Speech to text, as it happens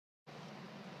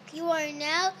You are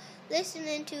now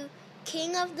listening to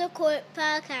King of the Court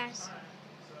podcast.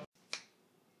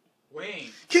 Wayne.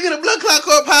 King of the Blood Clock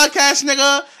Court podcast,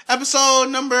 nigga. Episode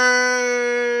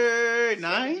number 9?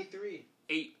 73.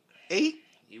 8. 8?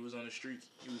 He was on the street.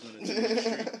 He was on the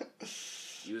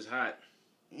street. He was hot.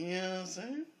 You know what I'm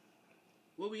saying?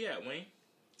 Where we at, Wayne?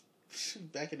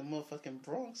 Back in the motherfucking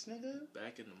Bronx, nigga.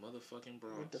 Back in the motherfucking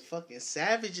Bronx. With the fucking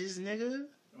savages, nigga.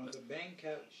 On the bang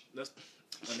couch. Let's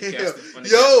on the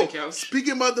casting couch.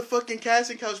 Speaking about the fucking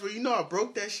casting couch, bro, you know I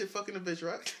broke that shit fucking the bitch,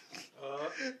 right?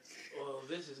 Well,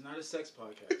 this is not a sex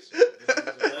podcast.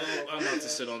 I'm about to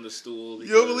sit on the stool.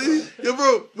 You don't believe it? Yo,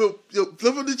 bro,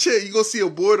 flip on the chair. You gonna see a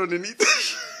board underneath.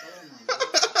 Oh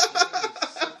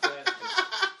my God.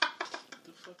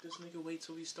 The fuck this nigga wait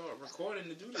till we start recording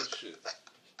to do this shit?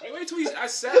 Hey, wait till I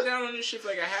sat down on this shit for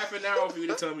like a half an hour for you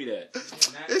to tell me that.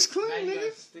 Yeah, It's clean, now you nigga.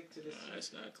 gotta stick to this.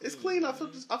 It's not clean. It's clean. I man.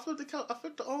 flipped the couch. I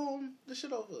flipped the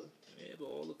shit over. Yeah, but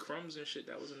all the crumbs and shit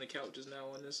that was in the couch is now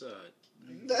on this side.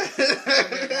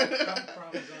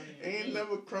 Ain't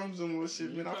never crumbs on my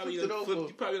shit, man. I flipped it over.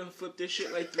 You probably done flipped this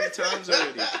shit like 3 times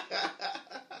already.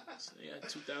 So you got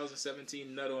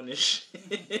 2017 nut on this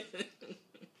shit.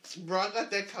 Bro, I got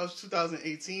that couch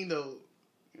 2018 though. You know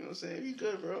what I'm saying? You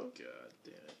good, bro? God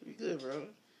damn it. You good, bro?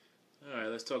 Alright,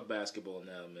 let's talk basketball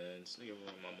now, man. This nigga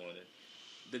ruined my morning.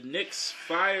 The Knicks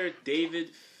fired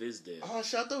David Fizdale. Oh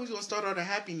shit! I thought we was gonna start on a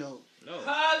happy note. No.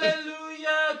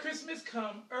 Hallelujah! Christmas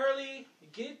come early.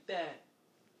 Get that.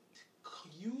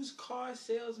 Used car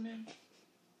salesman.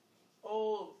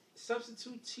 Oh,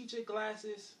 substitute teacher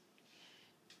glasses.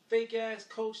 Fake ass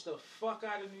coach the fuck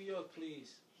out of New York,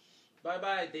 please. Bye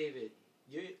bye, David.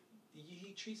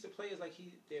 He treats the players like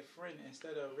he's their friend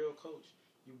instead of a real coach.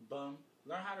 You bum.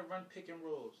 Learn how to run pick and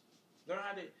rolls. Learn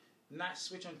how to not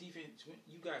switch on defense.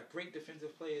 You got great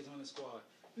defensive players on the squad.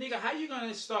 Nigga, how you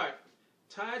gonna start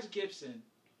Taj Gibson,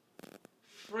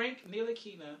 Frank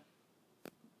Ntilikina,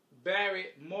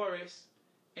 Barrett, Morris,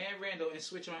 and Randall and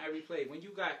switch on every play when you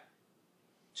got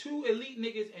 2 elite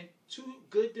niggas and 2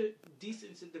 good,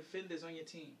 decent defenders on your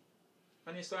team,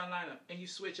 on your starting lineup, and you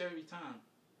switch every time?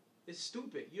 It's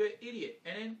stupid. You're an idiot.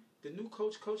 And then the new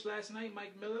coach last night,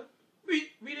 Mike Miller, we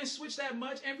didn't switch that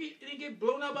much, and we didn't get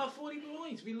blown out by 40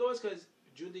 points. We lost because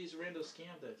Julius Randle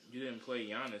scammed us. You didn't play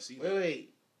Giannis either.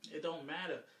 Wait. It don't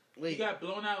matter. Wait. We got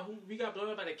blown out. We got blown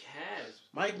out by the Cavs.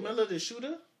 Mike Miller, the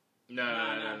shooter?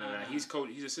 No. He's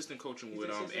assistant coaching with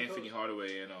assistant Anthony coach.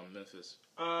 Hardaway in Memphis.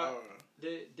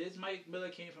 This Mike Miller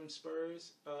came from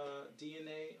Spurs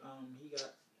DNA.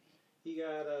 He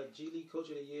got G League Coach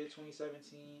of the Year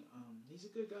 2017. He's a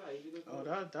good guy. He's a good coach.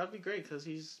 Oh, that'd be great because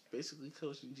he's basically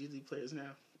coaching G League players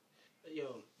now.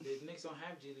 Yo, the Knicks don't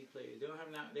have G League players. They don't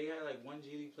have now. They got like 1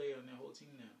 G League player on their whole team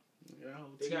now. Yeah,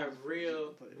 They got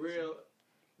real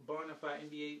bona fide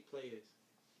NBA players.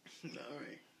 All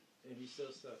right. And we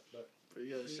still suck, but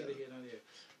Yo, we need shut to up. get on there.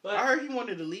 But I heard he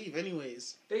wanted to leave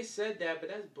anyways. they said that, but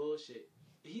that's bullshit.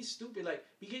 He's stupid. Like,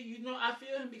 I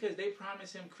feel him because they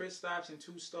promised him Kristaps and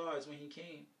 2 stars when he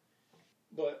came,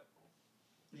 but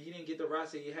he didn't get the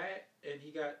roster he had, and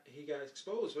he got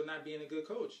exposed for not being a good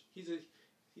coach. He's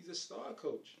a star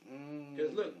coach.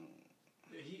 Because look,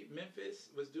 Memphis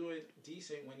was doing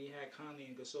decent when he had Conley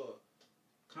and Gasol.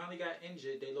 Conley got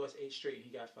injured. They lost 8 straight, and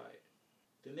he got fired.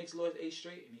 The Knicks lost 8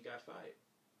 straight, and he got fired.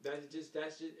 That's just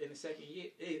in the second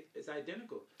year. It's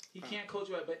identical. He can't coach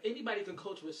right, but anybody can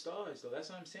coach with stars, though. That's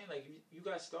what I'm saying. Like, you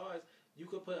got stars. You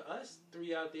could put us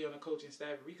 3 out there on the coaching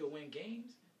staff. We could win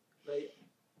games. Like,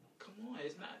 come on.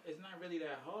 It's not really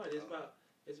that hard.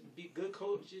 It's be good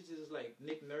coaches. Is like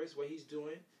Nick Nurse, what he's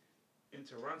doing in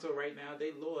Toronto right now.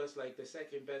 They lost like the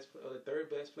 2nd best or the 3rd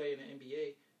best player in the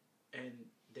NBA, and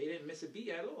they didn't miss a beat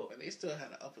at all. But they still had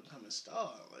an up and coming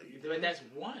star. Like, But that's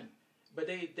one. But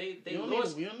they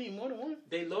lost. We don't need more than one.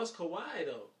 They lost Kawhi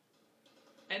though,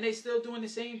 and they still doing the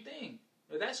same thing.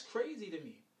 That's crazy to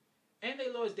me. And they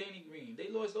lost Danny Green. They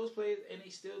lost those players, and they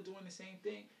still doing the same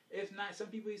thing. If not, some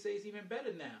people say it's even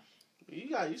better now.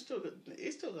 You still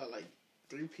got like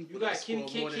 3 people. You got that score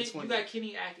more than 20. You got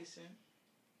Kenny Atkinson.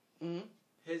 Mm-hmm.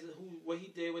 What he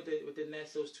did with the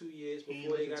Nets those 2 years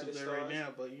before they got the stars. Right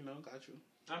now, but got you.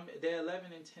 They're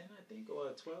 11 and 10, I think, or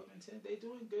 12 and 10. They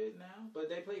doing good now, but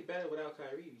they play better without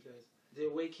Kyrie because the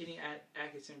way Kenny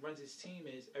Atkinson runs his team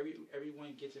is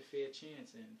everyone gets a fair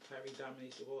chance, and Kyrie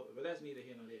dominates the ball. But that's neither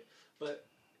here nor there. But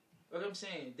like I'm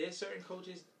saying, there's certain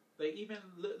coaches. Like, even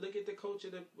look at the coach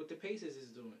of what the Pacers is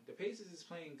doing. The Pacers is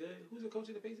playing good. Who's the coach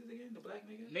of the Pacers again? The black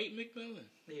nigga? Nate McMillan.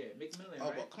 Yeah, McMillan, Oh,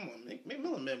 right? but come on.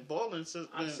 McMillan been balling since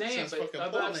I'm saying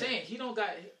he don't got...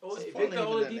 Victor Portland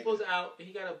Oladipo's out, and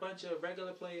he got a bunch of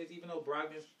regular players, even though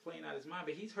Brogdon's playing out his mind.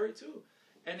 But he's hurt, too.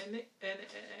 And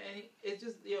it's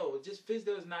just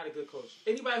Fizdale is not a good coach.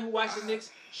 Anybody who watched the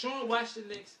Knicks, Sean watched the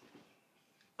Knicks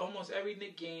almost every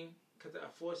Knicks game because I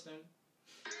forced him,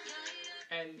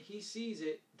 and he sees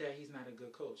it that he's not a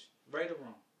good coach, right or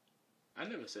wrong. I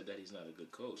never said that he's not a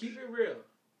good coach. Keep it real.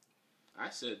 I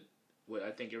said what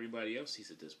I think everybody else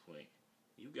sees at this point.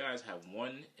 You guys have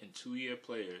 1 and 2 year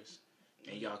players,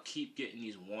 and y'all keep getting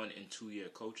these 1 and 2 year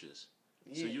coaches.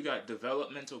 Yeah. So you got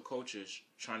developmental coaches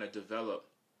trying to develop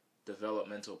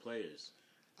developmental players.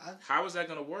 How is that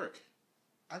going to work?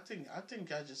 I think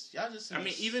y'all just. I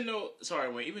mean, even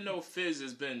though Fizz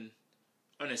has been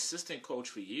an assistant coach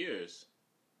for years,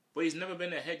 but he's never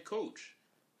been a head coach.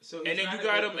 So and then you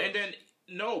got him, and then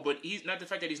no, but he's not the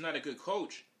fact that he's not a good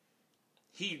coach.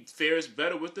 He fares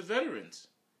better with the veterans.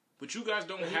 But you guys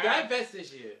don't have... You got vets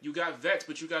this year. You got vets,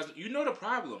 but you guys... You know the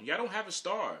problem. Y'all don't have a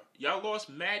star. Y'all lost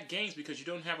mad games because you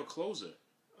don't have a closer.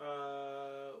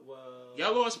 Well...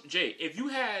 Y'all lost... Jay, if you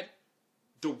had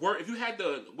the...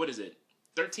 What is it?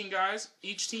 13 guys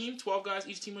each team? 12 guys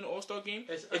each team in the All-Star game?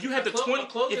 If you had the 20...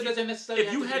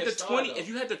 If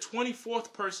you had the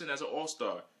 24th person as an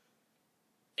All-Star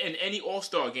in any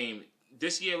All-Star game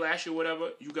this year, last year, whatever,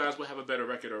 you guys would have a better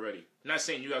record already. I'm not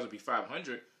saying you guys would be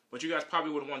 500... But you guys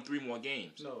probably would have won 3 more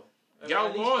games. No. Y'all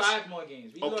at least lost 5 more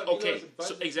games. We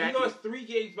so exactly. We lost 3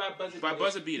 games by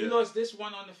buzzer beater. We lost this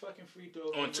one on the fucking free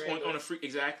throw. On a free,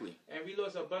 exactly. And we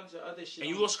lost a bunch of other shit.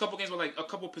 And you lost a couple games with like a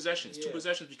couple possessions, 2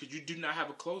 possessions, because you do not have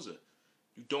a closer.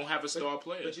 You don't have a star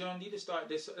player. But you don't need to start.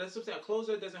 That's what I'm saying. A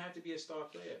closer doesn't have to be a star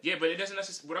player. Yeah, but it doesn't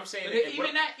necessarily. What I'm saying is,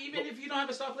 even if you don't have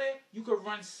a star player, you could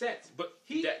run sets. But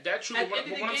that's true.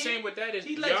 What I'm saying with that is,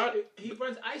 he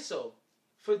runs ISO.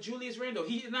 For Julius Randle,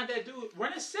 he's not that dude.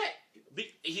 Run a set.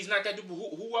 He's not that dude.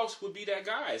 Who else would be that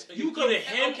guy? You could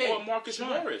him or Marcus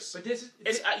Morris. But this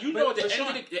is at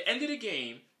the end of the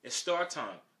game, it's start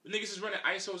time. The niggas is running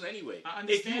ISOs anyway.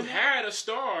 If you had a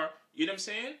star, you know what I'm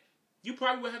saying? You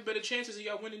probably would have better chances of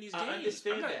y'all winning these games. I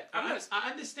understand that. I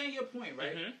understand your point,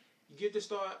 right? Mm-hmm. You give the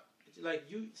star, like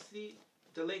you see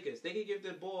the Lakers, they can give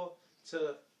the ball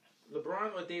to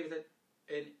LeBron or Davis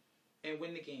and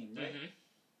win the game, right? Mm-hmm.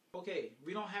 Okay,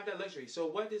 we don't have that luxury. So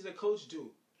what does the coach do?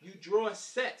 You draw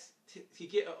sets to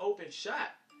get an open shot.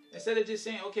 Instead of just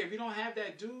saying, okay, we don't have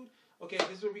that dude. Okay,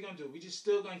 this is what we're going to do. We just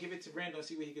still going to give it to Randall and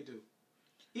see what he could do.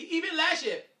 Even last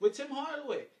year with Tim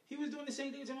Hardaway, he was doing the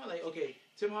same thing with Tim Hardaway. Like, okay,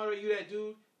 Tim Hardaway, you that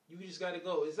dude. You just got to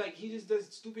go. It's like he just does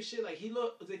stupid shit. Like, he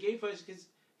looked the game for us because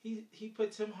he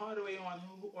put Tim Hardaway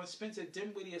on Spencer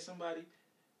Dinwiddie or somebody.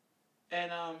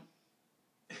 And,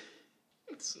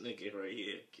 this nigga right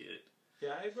here, kid.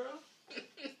 Yeah, hey, bro.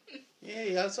 Yeah,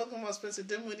 y'all talking about Spencer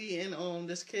Dinwiddie and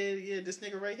this kid. Yeah, this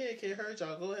nigga right here, kid heard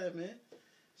y'all. Go ahead, man.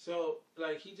 So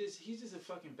like he's just a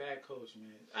fucking bad coach,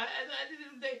 man. At the end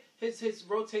of the day, his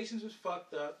rotations was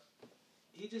fucked up.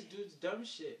 He just does dumb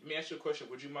shit. Let me ask you a question.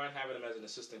 Would you mind having him as an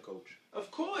assistant coach? Of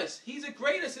course, he's a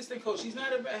great assistant coach. He's not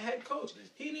a head coach.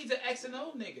 He needs an X and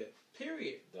O nigga.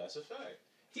 Period. That's a fact.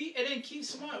 And then Keith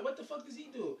Smart. What the fuck does he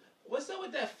do? What's up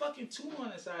with that fucking tumor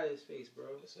on the side of his face, bro?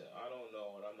 Listen, I don't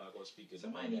know, and I'm not gonna speak.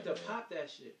 Somebody need to pop that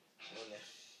shit.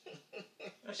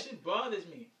 That shit bothers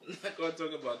me. I'm not gonna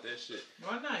talk about that shit.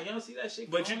 Why not? You don't see that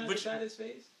shit growing on the side of his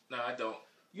face? No, I don't.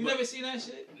 You never seen that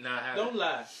shit? Nah, I haven't. Don't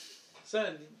lie.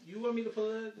 Son, you want me to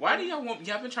pull it? Why do y'all want...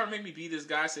 Y'all been trying to make me be this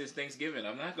guy since Thanksgiving.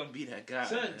 I'm not gonna be that guy.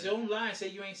 Son, man. Don't lie and say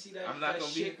you ain't see that,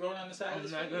 shit growing on the side of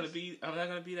his face. I'm not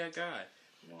gonna be that guy.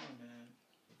 Come on, man.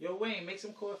 Yo, Wayne, make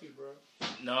some coffee, bro.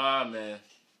 Nah, man.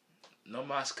 No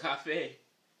mas café.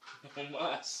 No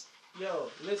mas.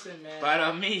 Yo, listen, man.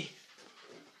 Para mí.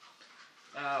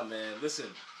 Ah, man, listen.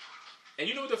 And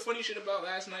you know what the funny shit about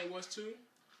last night was, too?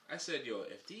 I said, yo,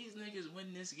 if these niggas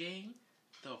win this game,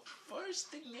 the first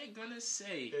thing they're gonna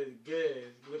say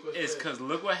is because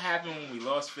look what happened when we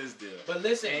lost Fizdale. But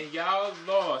listen. And y'all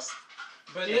lost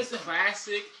in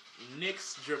classic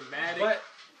Knicks dramatic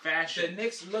fashion. The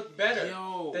Knicks look better.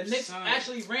 Yo, the Knicks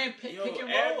actually ran pick and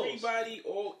rolls. Everybody,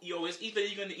 it's either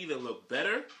you're gonna look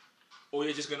better or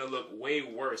you're just gonna look way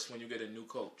worse when you get a new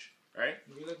coach, right?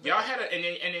 Y'all had and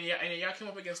then y'all came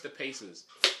up against the Pacers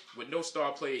with no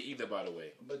star player either, by the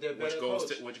way. But they're which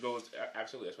goes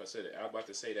absolutely. That's what I said. I was about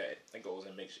to say that. That goes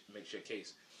and makes your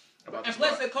case. About and the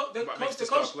plus, the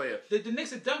coach, the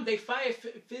Knicks are dumb. They fired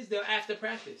Fizdale after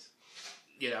practice.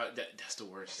 Yeah, that's the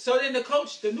worst. So then the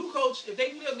new coach, if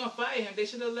they knew they were gonna fire him, they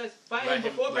should have fired him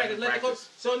before practice. Let the coach.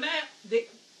 So now the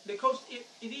coach, he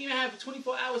didn't even have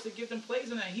 24 hours to give them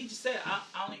plays on that. He just said, I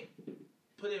only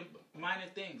put in minor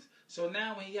things. So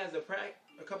now when he has a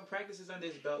couple practices under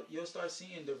his belt, you'll start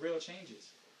seeing the real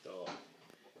changes. Dog.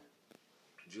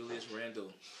 Julius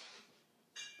Randle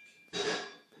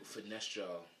finessed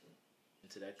y'all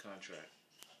into that contract.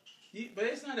 But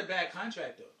it's not a bad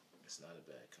contract, though. It's not a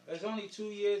bad contract. There's only 2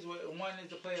 years. One is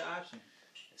the player option.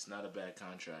 It's not a bad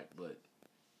contract, but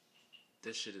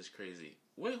this shit is crazy.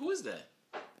 Wait, who is that?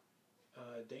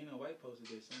 Dana White posted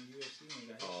this. Some UFC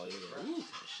nigga. Oh, yeah. Ooh,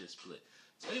 that shit split.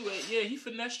 So anyway, yeah, he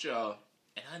finessed y'all.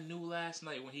 And I knew last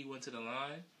night when he went to the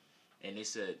line, and they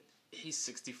said he's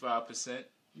 65%.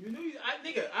 You knew,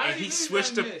 nigga. And he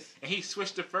switched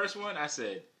the first one. I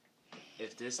said,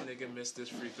 if this nigga missed this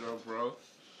free throw, bro.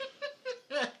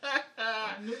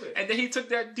 I knew it. And then he took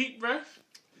that deep breath.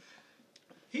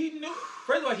 He knew.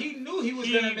 First of all, he knew he was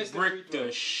gonna miss the free throw. He bricked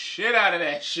the shit out of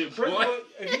that shit, boy. First of all,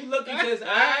 if you look into his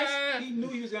eyes, he knew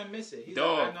he was gonna miss it.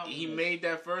 Dog, he made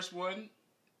that first one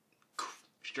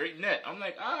straight net. I'm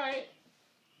like, all right.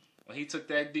 When he took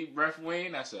that deep breath,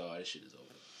 Wayne, I said, oh, this shit is over.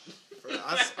 Bro,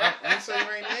 I'm saying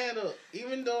right now, though,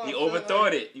 even though you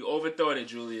overthought it. You overthought it,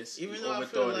 Julius. Even though I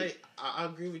feel like I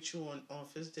agree with you on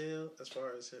Fizdale as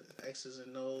far as his X's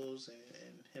and O's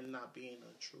and him not being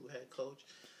a true head coach,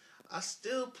 I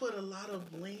still put a lot of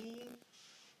blame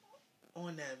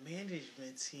on that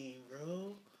management team,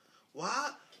 bro. Why?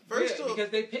 First of all,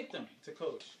 because they picked him to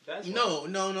coach. That's no.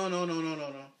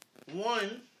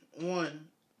 One.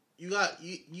 You got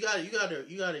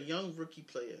a young rookie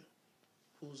player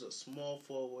who's a small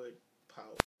forward,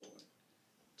 power forward,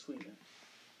 tweeting,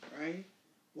 right?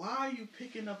 Why are you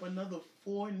picking up another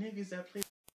 4 niggas that play the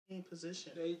same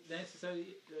position?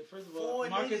 First of all,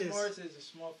 Marcus Morris is a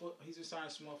small forward. He's a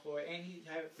signed small forward, and he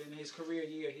had been his career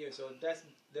year here. So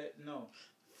no.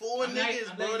 4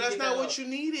 niggas, bro. That's not what you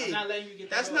needed. I'm not letting you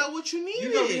get that. That's not what you needed.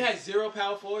 You know we had 0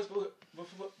 power forwards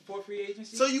before free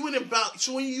agency. So you went and got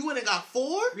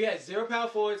 4? We had 0 power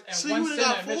forwards and 1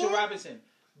 center, Mitchell Robinson.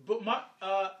 But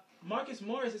Marcus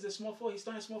Morris is a small forward. He's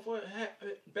starting small forward.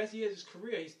 Best year of his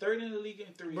career. He's 3rd in the league in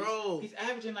threes. Bro, he's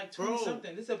averaging like 20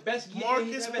 something. This is the best year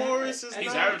Marcus Morris is.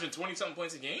 He's averaging 20 something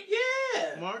points a game.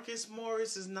 Yeah. Marcus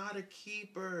Morris is not a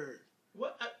keeper.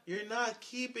 What? You're not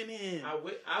keeping him.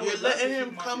 You're letting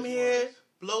him come here,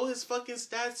 blow his fucking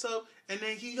stats up, and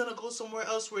then he's gonna go somewhere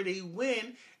else where they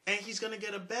win, and he's gonna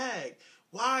get a bag.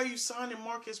 Why are you signing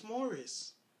Marcus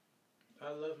Morris? I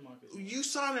love Marcus Morris. You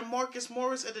signing Marcus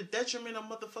Morris at the detriment of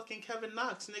motherfucking Kevin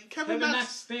Knox. Nigga, Kevin Knox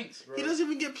stinks, bro. He doesn't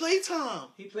even get play time.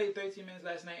 He played 13 minutes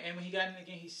last night, and when he got in the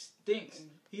game, he stinks.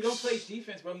 He don't play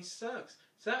defense, bro. He sucks.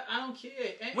 So I don't care.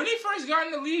 And when he first got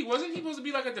in the league, wasn't he supposed to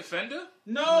be like a defender?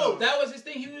 No, that was his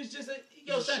thing. He was just son.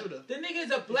 The nigga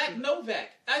is a black Novak.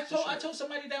 I told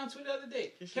somebody down Twitter the other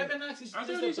day. Kevin Knox is just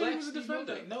a black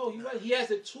defender. No, he has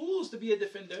the tools to be a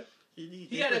defender.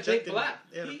 He had a big block.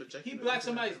 He blocked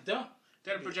somebody's dunk.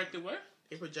 They had a projected what?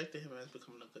 They projected him as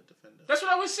becoming a good defender. That's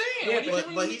what I was saying. Yeah,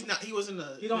 but he's not. He wasn't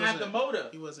a. He don't have the motor.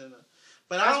 He wasn't a.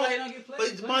 But that's why he don't get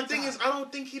played. But my thing is, I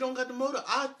don't think he don't got the motor.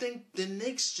 I think the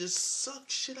Knicks just suck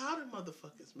shit out of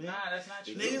motherfuckers, man. Nah, that's not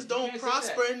true. Niggas don't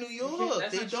prosper in New York.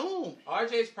 They don't.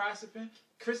 RJ's prospering.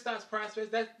 Kristaps prospers.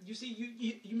 That you see,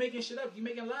 you making shit up. You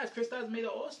making lies. Kristaps made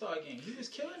an All-Star game. He was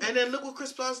killing it. And then look what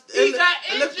Kristaps. He got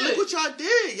injured. Look what y'all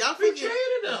did. Y'all traded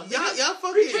him. Y'all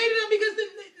fucking traded him because the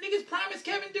niggas promised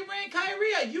Kevin Durant,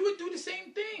 Kyrie. You would do the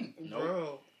same thing,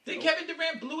 bro. Then Kevin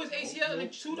Durant blew his ACL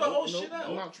and chewed the whole shit up.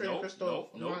 I'm not trading Kristaps.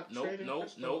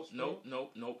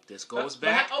 Nope. This goes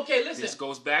back. Okay, listen. This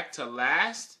goes back to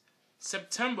last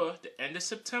September, the end of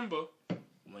September,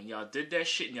 when y'all did that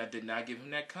shit and y'all did not give him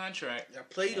that contract. Y'all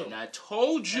played him. And I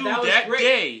told you that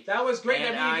day. That was great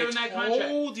that we gave him that contract. I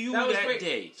told you that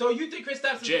day. So you think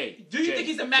Kristaps do you think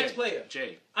he's a max player?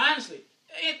 Honestly,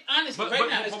 right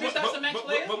now, is Kristaps a max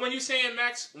player? But when you saying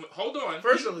max, hold on.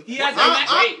 First of all, he has a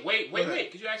max.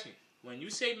 Wait. Could you ask me? When you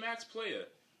say max player,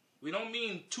 we don't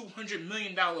mean $200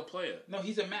 million player. No,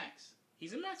 he's a max.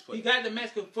 He's a max player. He got the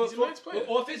max.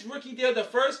 Off his rookie deal, the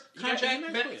first contract.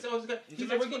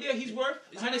 He's a rookie deal. He's worth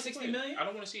 $160 million. I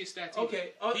don't want to see his stats.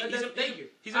 Okay. Thank you.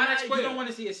 He's a max player. You don't want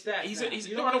to see his stats. I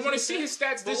don't want to see his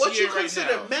stats this year. What you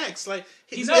consider max? Like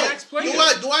he's a max player.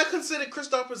 Do I consider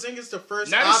Kristaps Porzingis the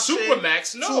first? Not a super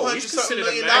max. No, he's considered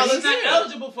a max. He's not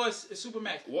eligible for a super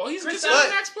max. Well, he's considered a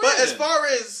max player. But as far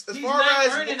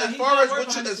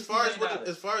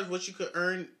as what you could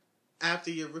earn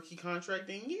after your rookie contract,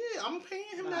 then I'm paying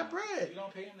him that bread. You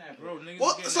don't pay him that bread.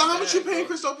 Bro, so how much you paying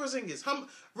Kristaps Porzingis?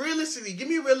 Realistically, give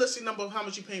me a realistic number of how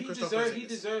much you paying Kristaps Porzingis. He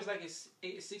deserves like a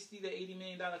 $60 to $80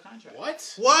 million contract.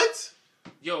 What?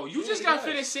 Yo, you just got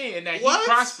finished saying that he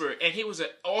prospered and he was an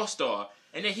all-star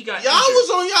And then he got Y'all injured. was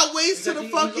on y'all way to the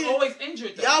fucking. He was always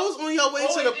injured. Though. Y'all was on y'all way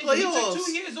to the playoffs. He took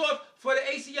 2 years off for the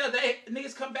ACL. That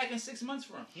niggas come back in 6 months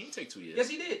from. He didn't take 2 years. Yes,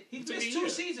 he did. He missed 2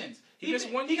 seasons. He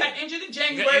missed 1 year. He got injured in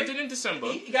January. He got injured in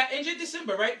December. He got injured in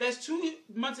December, right? That's 2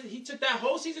 months. He took that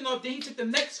whole season off. Then he took the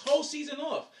next whole season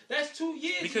off. That's 2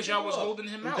 years. Because y'all was holding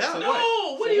him out. Yeah. For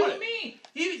no, what do you mean?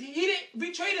 He didn't.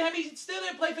 We traded him. He still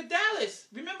didn't play for Dallas.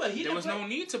 Remember, there was no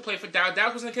need to play for Dallas.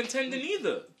 Dallas wasn't contending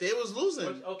either. They was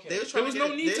losing. Okay. They was trying there was to no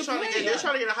get, need to play. They were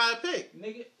trying to get a higher pick.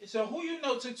 Nigga, so who you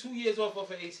know took 2 years off of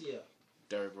ACL?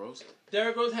 Derrick Rose.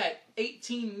 Derrick Rose had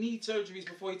 18 knee surgeries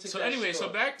before he took. So that anyway, shit so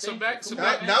off. back.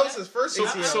 That was his first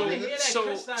ACL.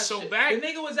 So back. The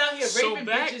nigga was out here raping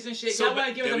bitches and shit. Y'all want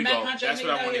to give him a mad contract? That's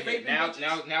what I want to hear. Now,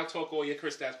 now talk all your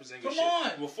Kristaps Porzingis come shit.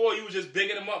 on. Before you were just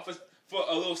bigging him up for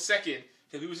a little second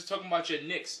because we was just talking about your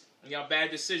Knicks and y'all bad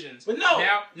decisions. But no,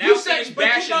 now you said, said,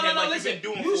 bashing him like listen, you've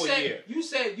been doing you for said, a year. You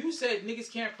said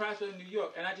niggas can't prosper in New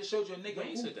York, and I just showed you a nigga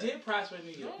who did prosper in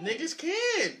New York. Niggas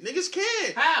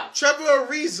can. How? Trevor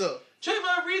Ariza.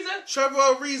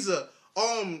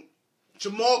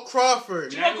 Jamal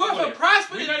Crawford.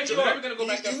 prospered in You're New not York. even gonna go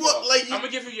back that far. I'm gonna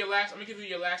give you your last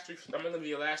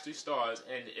 3 stars,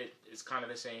 and it's kind of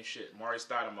the same shit. Mari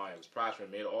Stoudemire was prospering,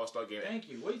 made an All-Star game. Thank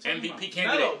you. What are you talking about? MVP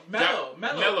candidate.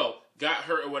 Melo got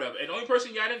hurt or whatever, and the only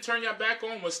person y'all didn't turn y'all back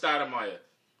on was Stoudemire,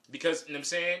 because you know what I'm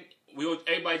saying.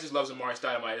 Everybody just loves Amari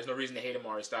Stoudemire. There's no reason to hate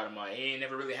Amari Stoudemire. He ain't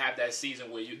never really had that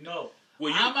season where you know.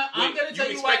 I'm gonna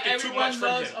tell you why everyone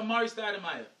loves Amari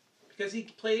Stoudemire. Because he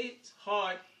plays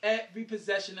hard every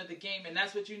possession of the game, and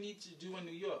that's what you need to do in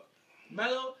New York.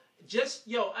 Melo,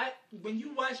 when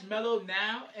you watch Melo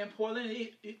now in Portland,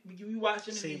 you watch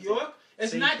him in New York,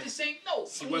 it's not the same. No,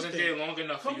 he wasn't there long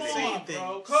enough for you to hate. Come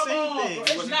on, bro.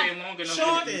 He wasn't there long enough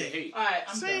for you to hate. All right,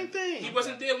 Same thing. He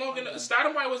wasn't there long enough.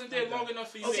 Stoudemire wasn't there long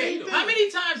enough for you to hate him. How many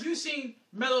times you seen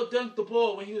Melo dunk the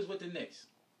ball when he was with the Knicks?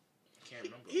 Can't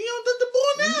remember. He don't dunk the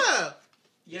ball now.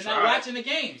 You're not watching the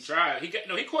game. He tried.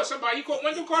 He caught somebody. He caught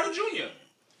Wendell Carter Jr.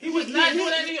 He was not doing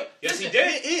that in New York. Yes, he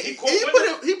did. He put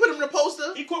him in the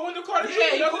poster. He caught Wendell Carter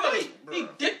Jr. He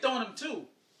dipped on him too.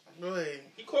 Right.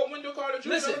 He caught Wendell Carter Jr.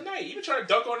 the other night. He been trying to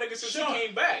dunk on niggas since he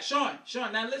came back. Sean,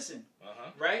 now listen.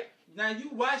 Right? Now you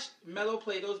watch Melo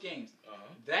play those games.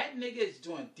 That nigga is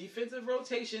doing defensive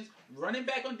rotations, running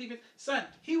back on defense. Son,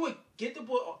 he would get the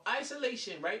ball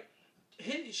isolation, right?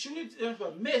 Shoot it for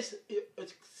a miss.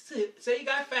 Say he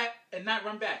got fat and not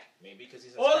run back. Maybe because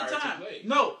he's all the time.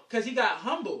 No, because he got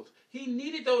humbled. He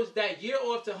needed that year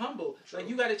off to humble. True. Like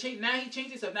you got to change. Now he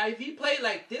changed himself. Now if he played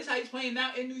like this, how he's playing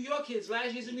now in New York, his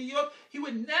last years in New York, he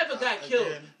would never got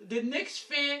killed. The Knicks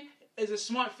fan is a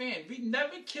smart fan. We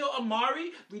never kill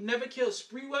Amari. We never kill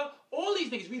Sprewell. All these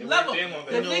niggas, we love them.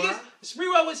 The niggas,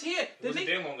 Sprewell was here. The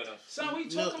niggas long enough. Son, what you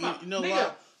talking about? You know nigga,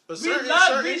 what? But we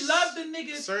love the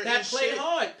niggas that play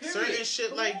hard. Period. Certain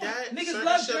shit like that. Niggas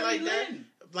love Jeremy Lin.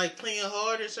 Like playing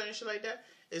hard and certain shit like that.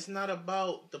 It's not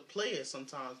about the player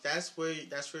sometimes. That's where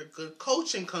good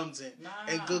coaching comes in.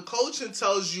 And good coaching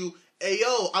tells you, hey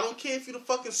yo, I don't care if you're the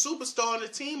fucking superstar on the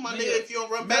team, my nigga, if you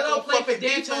don't run back on fucking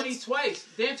defense. Melo played for D'Antoni twice.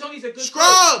 D'Antoni's a good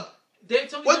Scrub!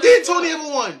 D'Antoni what D'Antoni ever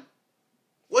won?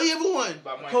 What he ever won?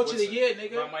 Coach of the year,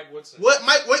 nigga. About Mike Woodson. What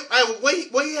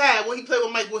he had when he played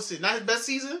with Mike Woodson? Not his best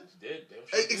season? He did.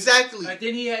 Exactly. And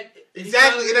then he had...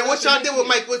 Exactly. And then what y'all did with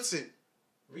Mike Woodson?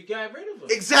 We got rid of him.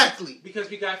 Exactly. Because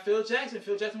we got Phil Jackson.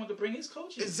 Phil Jackson wanted to bring his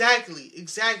coaches. Exactly. You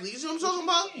see what I'm talking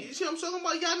about? You see what I'm talking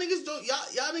about? Y'all niggas don't.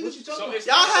 Y'all niggas. What you talking about?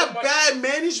 Y'all have bad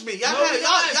management.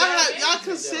 Y'all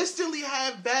consistently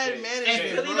have bad management.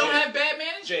 And Philly don't have bad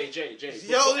management. Jay.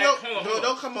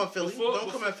 Don't come on Philly. Don't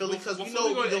come on Philly because we know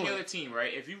what we're doing. Any other team,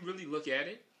 right? If you really look at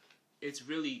it, it's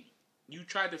really you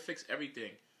tried to fix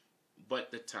everything,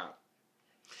 but the top.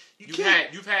 You've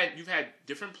had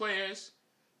different players.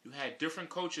 You had different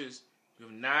coaches. You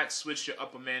have not switched your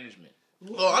upper management.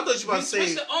 Oh, I thought you were about to say.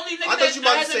 I thought you were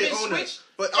about to say owner.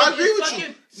 But I agree with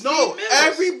you. No,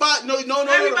 everybody. No.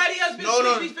 Everybody else been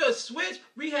switched. We feel switched.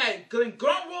 We had Glenn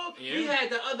Grunwald. We had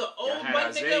the other old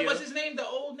white nigga. What's his name? The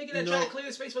old nigga that tried to clear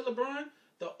the space for LeBron.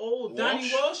 The old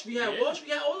Donnie Walsh. We had Walsh.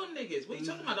 We had all them niggas. What are you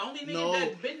talking about? The only nigga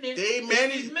that's been there is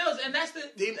Steve Mills, and that's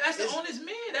the owner's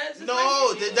man.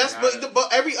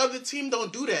 But every other team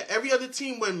don't do that. Every other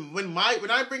team, when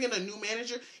I bring in a new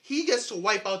manager, he gets to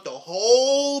wipe out the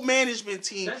whole management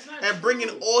team and bring in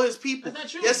all his people. That's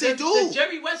not true. Yes, they do.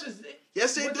 Jerry West was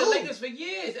with the Lakers for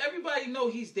years. Everybody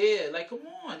know he's there. Like, come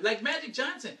on. Like Magic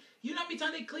Johnson. You know how many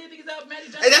times they clear niggas out?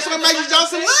 Magic Johnson. And that's why Magic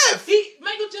Johnson left.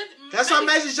 That's why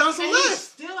Magic Johnson left.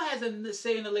 He still has a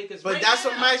say in the Lakers. But that's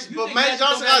what Magic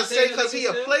Johnson got to say because he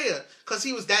a player, because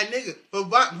he was that nigga.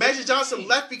 But Magic Johnson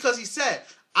left because he said,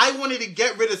 I wanted to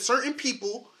get rid of certain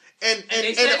people. And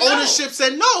the ownership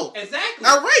said no. Exactly.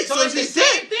 All right. So it's the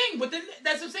same thing. But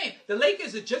that's what I'm saying. The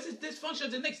Lakers are just as dysfunctional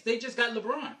as the Knicks. They just got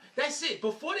LeBron. That's it.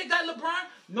 Before they got LeBron,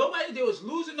 nobody they was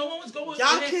losing. No one was going.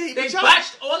 Y'all can't. They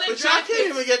botched all their draft. But y'all can't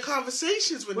even get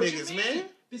conversations with niggas, man.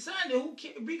 Besides,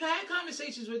 we had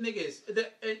conversations with niggas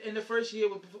in the first year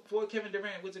before Kevin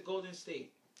Durant was at Golden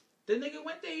State. The nigga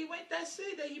went there. He went. That's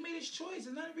it. That he made his choice.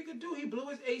 And nothing we could do. He blew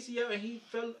his ACL and he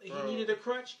fell. He needed a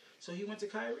crutch, so he went to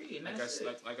Kyrie. And that's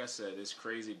it. Like I said, it's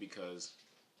crazy because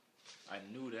I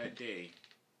knew that day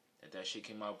that shit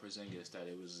came out with Porzingis that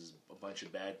it was a bunch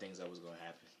of bad things that was gonna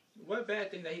happen. What bad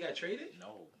thing that he got traded?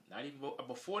 No, not even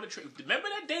before the trade. Remember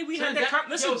that day we had that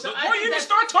listen, so before you even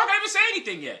start talking, I didn't even say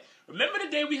anything yet. Remember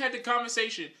the day we had the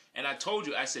conversation and I told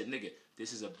you, I said, nigga,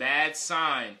 this is a bad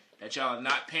sign that y'all are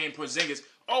not paying Porzingis.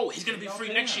 Oh, he's gonna be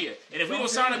free next year, and if we don't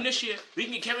sign him this year, we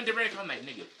can get Kevin Durant. I'm like,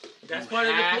 nigga, that's part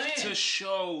of the plan. You have to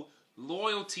show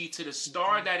loyalty to the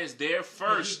star that is there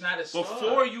first. He's not a star.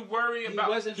 Before you worry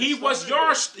about. He was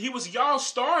y'all's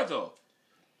star though.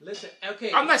 Listen,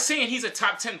 okay. I'm not saying he's a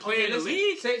top 10 player in the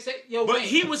league. But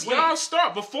he was y'all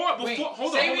star before.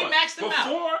 Hold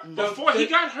on. Before he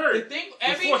got hurt.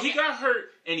 Before he got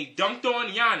hurt, and he dunked on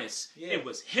Giannis. Yeah. It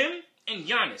was him and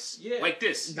Giannis, like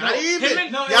this. Not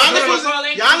even.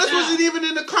 Giannis wasn't even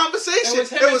in the conversation.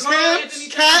 It was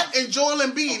him, Cat, and Joel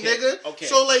Embiid, nigga. Okay.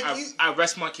 So like, I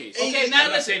rest my case. Okay, now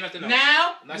let's say nothing else.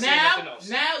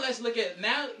 Now let's look at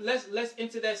let's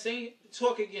into that same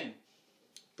talk again.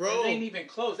 Bro, it ain't even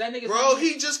close. That nigga. Bro,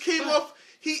 he just came off.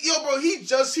 He's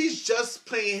just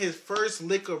playing his first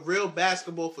lick of real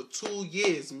basketball for 2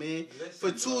 years, man.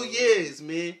 For 2 years,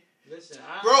 man. Listen,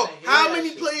 bro, how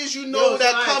many players you know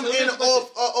that come in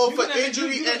off an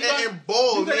injury and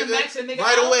ball, nigga,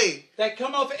 right away? That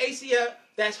come off an ACL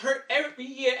that's hurt every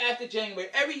year after January.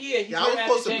 Every year he's hurt after January. I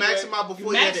was supposed to max him out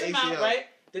before he had the ACL. Right?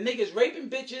 The nigga's raping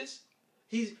bitches.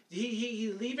 He's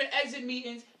leaving exit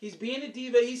meetings. He's being a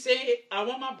diva. He's saying, I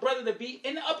want my brother to be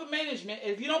in the upper management.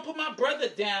 If you don't put my brother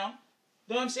down,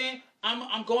 you know what I'm saying?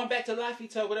 I'm going back to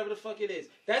Lafayette, whatever the fuck it is.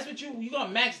 That's what you gonna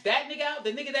max that nigga out?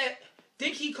 The nigga that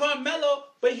think he Carmelo,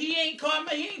 but he ain't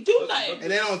Carmelo. He ain't do nothing.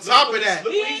 And then on top of that,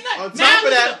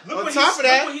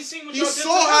 he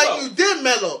saw how you did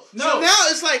Melo. No. So now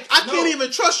it's like I can't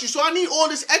even trust you. So I need all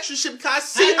this extra shit because I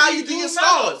see how you do your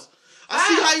stars. I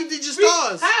see how you did your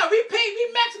stars. How we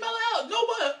maxed Melo out.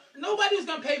 Nobody was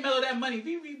gonna pay Melo that money.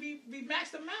 We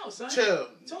maxed him out, son. Chill.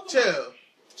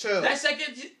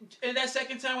 That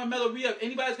second time when Melo re-up,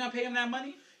 anybody's gonna pay him that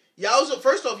money?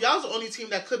 First off, y'all was the only team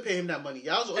that could pay him that money.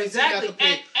 Y'all was the only team that could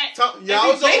pay. Y'all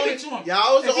was the only team.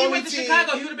 If he went to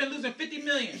Chicago, he would have been losing $50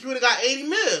 million. He would have got $80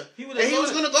 million. And he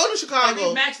was gonna go to Chicago.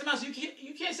 And we maxed him out. So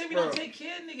you can't say we don't take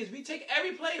care of niggas. We take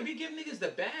every player. We give niggas the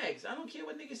bags. I don't care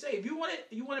what niggas say. If you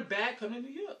want a bag, come to New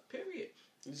York. Period.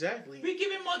 Exactly. We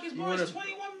giving Marcus Morris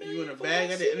 $21 million. You want a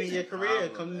bag at the end of your career?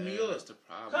 Come to New York. That's the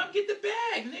problem. Come get the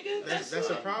bag, nigga. That's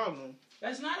a problem.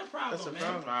 That's not a problem. That's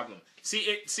a problem.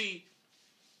 See.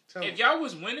 If y'all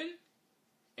was winning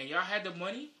and y'all had the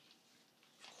money,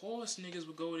 of course niggas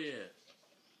would go there.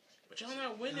 But y'all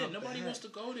not winning. Nobody wants to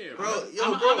go there. Bro,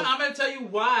 I'm going to tell you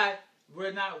why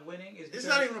we're not winning. It's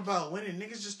not even about winning.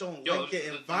 Niggas just don't like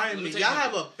the environment. Y'all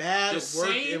have a bad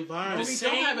work environment. We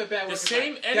don't have a bad work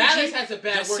environment. Dallas has a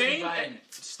bad work environment.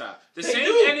 Stop. The same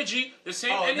energy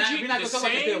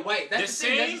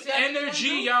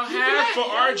y'all have for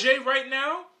RJ right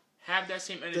now. Have that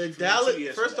same energy. The Dallas,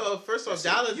 first off,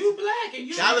 Dallas. You black and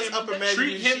you Dallas upper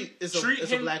management is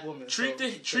a black woman. Treat him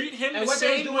and the same way. And what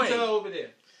they doing to her over there?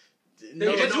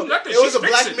 No, do nothing. It was a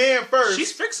black man first.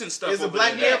 She's fixing stuff. It was a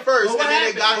black man first, and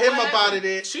then they got him up out of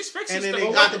there. She's fixing stuff. And then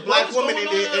they got the black woman in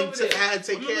there and had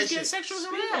to take care of shit. Sexual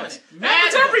harassment.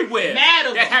 That happens everywhere.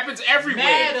 That happens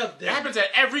everywhere. That happens at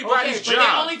everybody's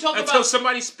job until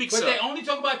somebody speaks up. But they only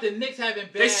talk about the Knicks having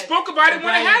bad. They spoke about it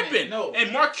when it happened. No.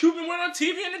 And Mark Cuban went on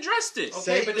TV and addressed it.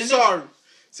 Okay, but sorry.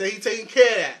 Say he taking care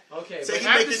of that. Okay. Say he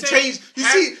making change.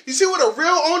 You see what a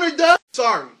real owner does?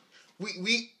 Sorry.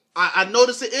 I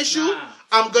noticed the issue. Nah.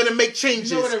 I'm gonna make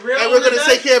changes, you know and we're gonna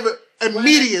take care of it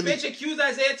immediately. When a bitch accused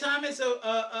Isaiah Thomas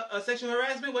of sexual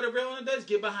harassment, what a real owner does,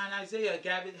 get behind Isaiah,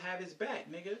 have his back,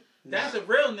 nigga. That's a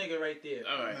real nigga right there.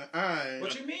 All right.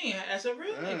 What you mean? That's a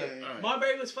real nigga. Right.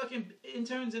 Marbury was fucking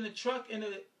interns in the truck in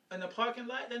the parking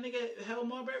lot. That nigga held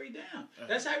Marbury down.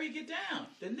 That's how we get down.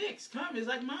 The Knicks come. It's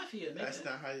like mafia, nigga. That's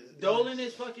not how. Dolan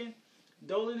is fucking.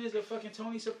 Dolan is a fucking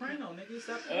Tony Soprano, nigga.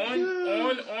 Stop.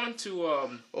 On to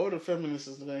all the feminists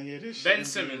is gonna hear this Ben shit.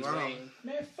 Simmons,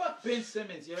 man, fuck Ben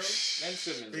Simmons, yo. Ben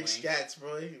Simmons, big scats,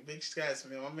 bro. Big scats,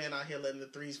 man. My man out here letting the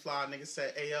threes fly. Nigga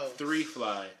said, "Ayo, 3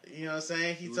 fly." You know what I'm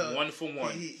saying? He told 1 for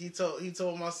 1. He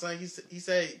told my son. He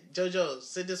said, "JoJo,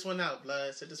 sit this one out,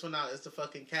 blood. Sit this one out. It's the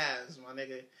fucking Cavs, my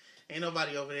nigga. Ain't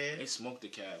nobody over there. They smoked the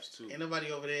Cavs too. Ain't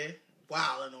nobody over there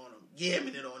wilding on them,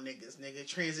 yamming it on niggas, nigga.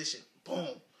 Transition,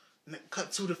 boom.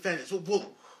 Cut 2 defenders, whoop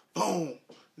whoop, boom,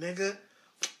 nigga.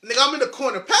 I'm in the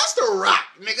corner. Pass the rock,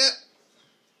 nigga."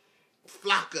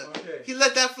 Flocka. Okay. He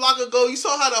let that Flocka go. You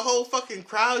saw how the whole fucking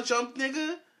crowd jumped,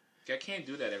 nigga? I can't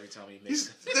do that every time he makes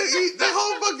it. The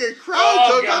whole fucking crowd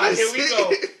jumped. God, here we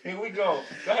go. Here we go.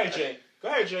 Go ahead, Jay. Go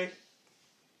ahead, Jay.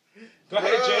 I'm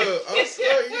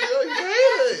sorry, you hate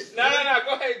it. No.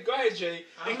 Go ahead, Jay.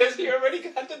 Because he already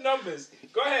got the numbers.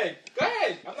 Go ahead.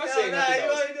 I'm not saying nothing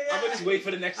else. I'm gonna just wait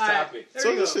for the next topic.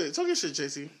 Talk your shit,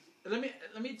 JC. Let me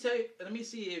tell you. Let me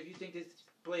see if you think this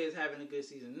player is having a good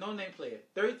season. No name player.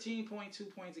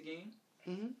 13.2 points a game.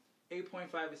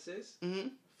 8.5 assists.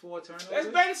 4 turnovers. That's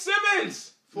Ben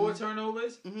Simmons. 4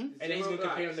 turnovers. And then he's gonna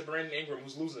compare him to Brandon Ingram,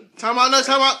 who's losing. Time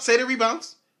out. Say the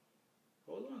rebounds.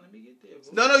 Hold on, let me get there,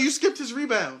 bro. No, you skipped his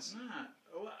rebounds. Nah.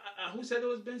 Who said it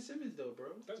was Ben Simmons, though,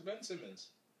 bro? That's Ben Simmons.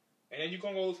 And then you're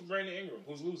going to go look for Brandon Ingram,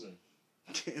 who's losing.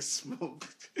 Can't smoke.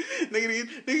 Nigga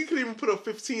couldn't even put up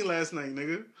 15 last night,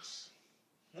 nigga.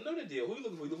 I know the deal. Who you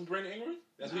looking for? You looking for Brandon Ingram?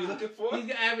 That's what you're looking for? He's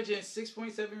averaging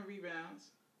 6.7 rebounds.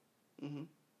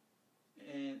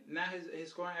 And now his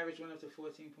scoring average went up to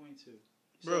 14.2.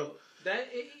 Bro, so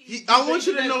I want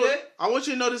you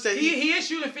to notice that he is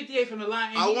shooting 58 from the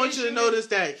line. I want you to notice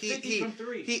that he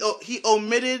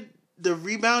omitted the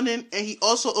rebounding and he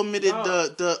omitted omitted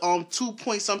the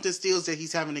 2 something steals that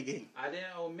he's having a game. I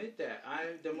didn't omit that.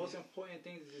 The most important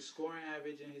thing is his scoring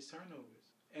average and his turnovers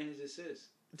and his assists.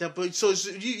 So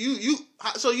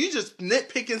you just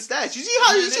nitpicking stats. You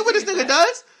see what this nigga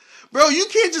does, bro? You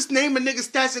can't just name a nigga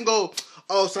stats and go,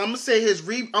 oh, so I'm gonna say his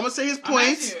points. I'm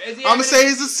gonna say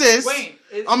his assists.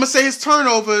 I'm gonna say his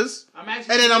turnovers. And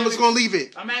then I'm just gonna leave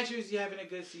it. I'm asking you, is he having a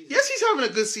good season? Yes, he's having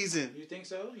a good season. You think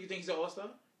so? You think he's an all-star?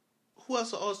 Who else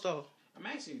is an all-star? I'm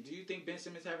asking you, do you think Ben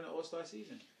Simmons having an all-star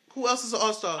season? Who else is an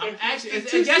all-star? I'm asking.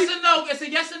 It's a yes or no. It's a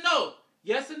yes or no.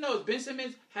 Yes or no. Is Ben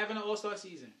Simmons having an all-star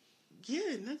season?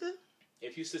 Yeah, nigga.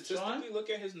 If you statistically look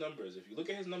at his numbers, if you look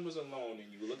at his numbers alone,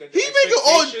 and you look at the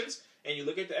expectations, and you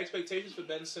look at the expectations for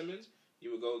Ben Simmons,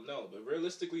 you would go no. But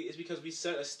realistically, it's because we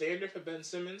set a standard for Ben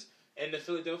Simmons and the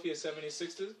Philadelphia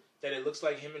 76ers that it looks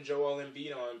like him and Joel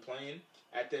Embiid aren't playing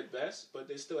at their best, but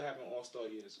they still having all-star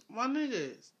years. My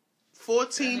nigga,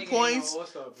 14 points,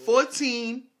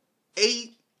 14,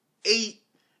 8,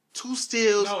 2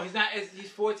 steals. No, he's not.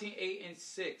 He's 14, 8, and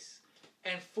 6.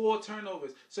 And 4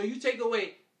 turnovers. So you take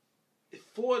away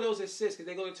 4 of those assists because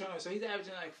they go to turnovers. So he's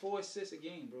averaging like 4 assists a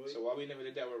game, bro. So why we never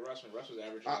did that with Russ when Russ was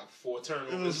averaging like 4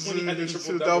 turnovers when he had the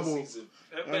triple-double season?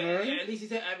 But at least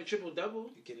he's having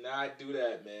triple-double. You cannot do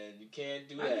that, man. You can't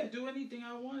do that. I didn't do anything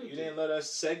I wanted. You didn't let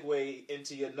us segue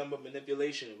into your number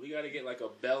manipulation. We got to get like a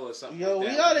bell or something. Yo,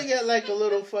 we got to get like a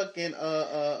little fucking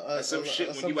some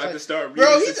shit when you about to start reading.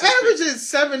 Bro, he's averaging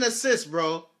 7 assists,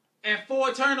 bro. And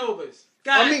 4 turnovers.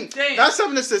 God damn. That's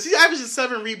 7 assists. He's averaging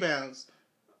 7 rebounds.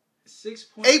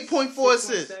 8.4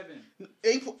 assists.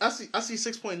 8. I see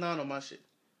 6.9 on my shit.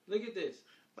 Look at this.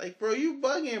 Like, bro, you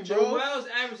bugging, bro. Joel's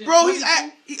averaging. Bro,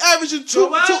 he's averaging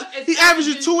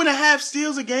 2.5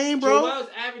 steals a game, bro. Joel's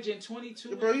averaging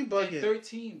 22. Bro, you bugging. And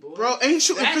 13, boy. Bro, and he's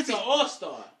shooting 50. That's an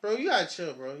all-star. Bro, you gotta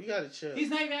chill, bro. You gotta chill. He's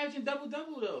not even averaging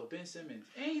double-double though, Ben Simmons.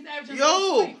 And he's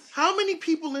averaging. How many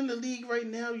people in the league right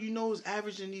now is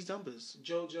averaging these numbers?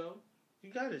 JoJo. You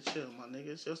gotta chill, my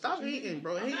nigga. So stop hating,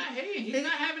 bro. I'm not hating. He's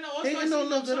not having an all-star season. He ain't no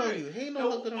look good on you. He ain't no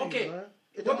look good on you, bro.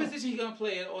 What position he gonna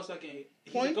play at all-star game?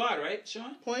 He's a guard, right,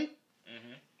 Sean? Point.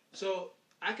 Mm-hmm. So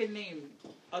I can name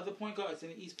other point guards in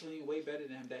the East playing way better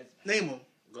than him. Name them.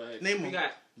 Go ahead. Name them.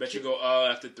 Bet you go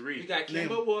after 3. We got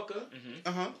Kemba Walker.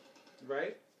 Mm-hmm.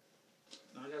 Right.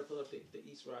 Now I gotta pull up the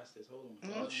East rosters. Hold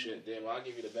on. Oh shit! Damn, I'll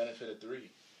give you the benefit of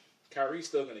 3. Kyrie's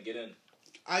still gonna get in.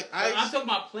 I'm talking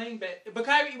about playing better. But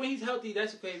Kyrie, when he's healthy,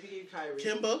 that's okay. We give Kyrie.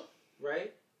 Kemba.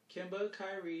 Right? Kemba,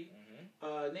 Kyrie.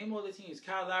 Mm-hmm. Name all the teams.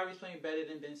 Kyle Lowry's playing better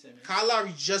than Ben Simmons. Kyle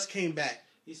Lowry just came back.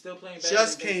 He's still playing better than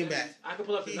Ben came back. I can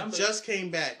pull up the numbers. He just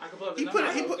came back. I can pull up the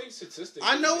numbers.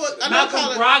 I know what.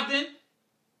 Malcolm Brogdon.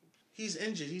 He's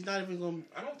injured. He's not even going.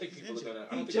 I don't think people are gonna.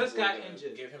 He just got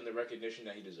injured. Give him the recognition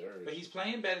that he deserves. But he's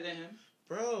playing better than him.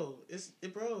 Bro, it's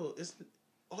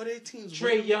all their teams.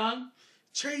 Trae Young.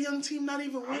 Trae Young team not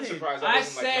even winning. I'm surprised that I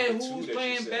wasn't said like who's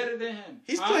playing better than him.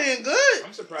 He's playing good.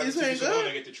 I'm surprised he's playing good.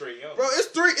 To get to Trae Young. Bro, it's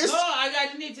three. No,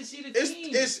 I need to see the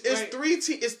team. It's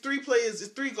three players.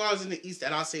 It's 3 guards in the East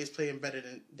that I'll say is playing better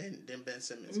than Ben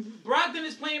Simmons. Brogdon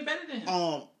is playing better than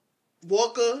him.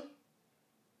 Walker,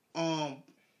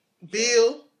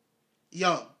 Bill,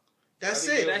 Young. That's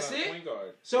it. That's it.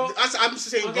 So I'm just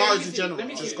saying guards in general.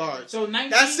 Just guards. So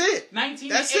 19, that's it. 19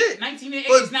 that's and 8, it. 19 and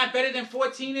 8 is not better than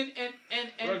 14 and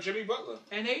Bro, Jimmy Butler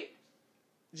and 8.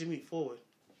 Jimmy forward.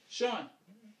 Sean.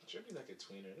 Jimmy like a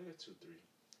tweener. Look at 2-3.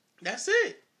 That's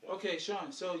it. Okay,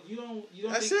 Sean. So you don't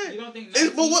that's think it. You don't think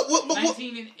 19, but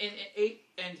 19 and 8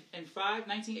 and 5,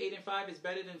 19 8 and 5 is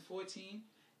better than 14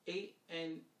 8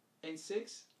 and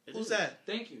 6? Who's that?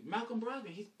 Thank you. Malcolm Brogdon.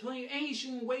 He's playing and he's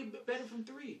shooting way better from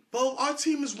 3. Bro, our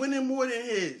team is winning more than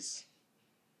his.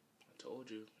 I told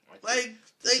you.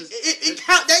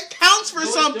 That counts for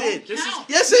something. Count.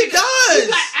 Yes, it does.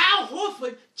 You got Al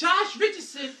Horford, Josh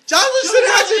Richardson. Josh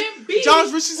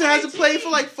Richardson hasn't played for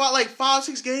like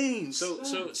 5-6 games. So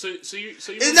you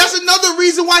and that's another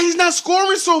reason why he's not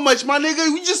scoring so much, my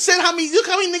nigga. We just said look how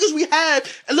many niggas we have,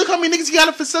 and look how many niggas he got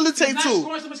to facilitate he's not to.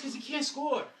 scoring so much because he can't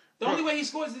score. The only way he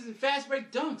scores is in fast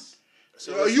break dunks.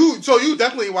 So you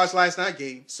definitely watched last night's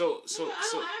game. I don't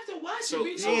have to watch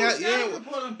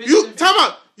it. Time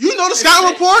out. You know the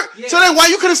scouting report. Yeah. So then why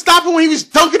you couldn't stop him when he was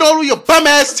dunking all over your bum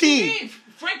ass team?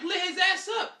 Frank lit his ass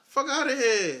up. Fuck out of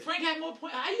here. Frank had more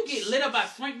points. How you get lit up by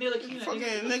Frank Ntilikina? Fucking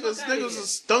niggas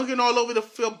was dunking all over the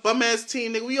field, bum ass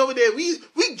team, nigga. We over there. We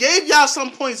gave y'all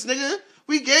some points, nigga.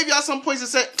 We gave y'all some points and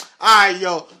said, all right,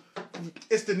 yo.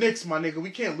 It's the Knicks, my nigga. We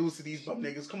can't lose to these bum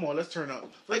niggas. Come on, let's turn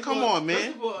up. Come on, man.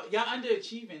 First of all, y'all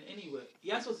underachieving anyway.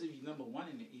 Y'all supposed to be number 1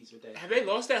 in the East with that. Have they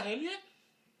lost at home yet?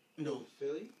 No.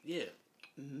 Philly? Yeah.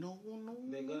 No.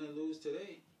 They're gonna lose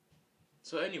today.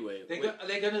 So anyway,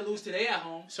 they're gonna lose today at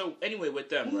home. So anyway, with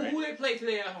them, right? Who they play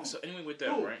today at home? So anyway, with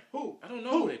them, right? Who? I don't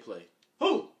know who they play.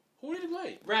 Who did they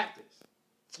play? Raptors.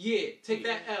 Yeah, take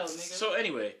that L, nigga. So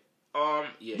anyway.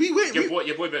 Yeah. Your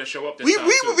boy better show up this time.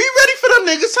 We ready for them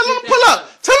niggas. Tell them to pull up.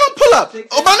 Tell them pull up.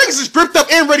 Oh, my niggas is gripped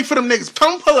up and ready for them niggas. Tell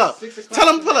them pull up. Tell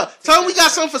them pull up. Tell them we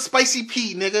got something for Spicy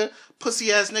P, nigga.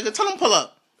 Pussy ass nigga. Tell them pull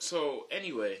up. So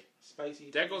anyway,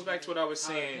 that goes back to what I was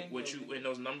saying with you in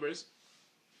those numbers.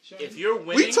 If you're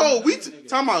winning,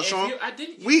 time out, Sean.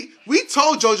 We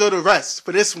told JoJo to rest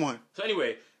for this one. So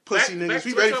anyway. Pussy niggas,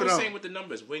 we ready for them. I was saying with the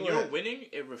numbers. When you're winning,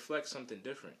 it reflects something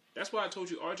different. That's why I told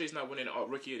you RJ's not winning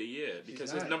Rookie of the Year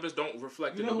because his numbers don't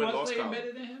reflect in the win-loss column.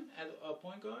 Better than him at a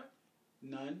point guard?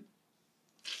 None.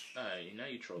 Now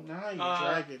you trolling. Now you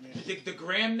dragging it. The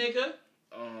Graham nigga?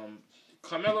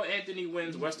 Carmelo Anthony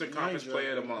wins Western Conference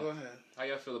Player of the Month. Go ahead. How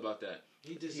y'all feel about that?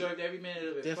 He deserved every minute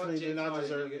of it. Definitely did not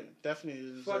deserve it. Definitely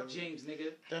deserve it. Fuck James,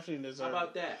 nigga. Definitely deserve it. How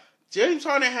about that? James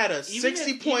Harden had a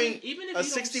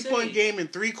 60-point game in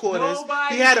 3 quarters.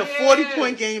 He had a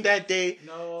 40-point game that day.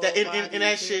 In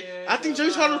that shit. I think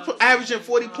James Harden was averaging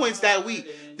 40 points that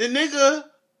week. The nigga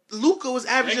Luka was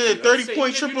averaging a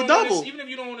 30-point triple double. Even if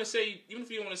you don't want to say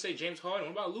James Harden,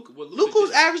 what about Luka? Luka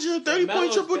was averaging a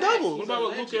 30-point triple double. What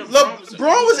about Luka?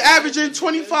 LeBron was averaging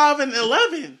 25 and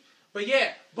 11.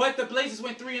 But the Blazers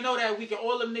went 3-0 that week, and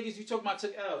all them niggas you talking about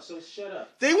took L. So shut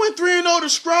up. They went 3-0 to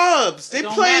Scrubs. They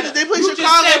played Chicago 2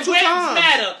 times. Wins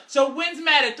matter. So wins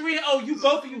matter. 3-0. You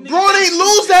both of you niggas. Bron ain't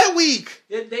lose that week.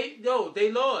 They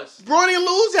lost. Bron ain't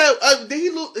lose that.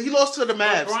 He lost to the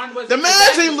Mavs. The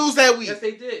Mavs ain't lose that week. Yes,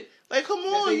 they did. Like, come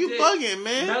on, you bugging,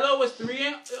 man. Melo was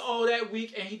 3-0 that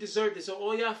week, and he deserved it. So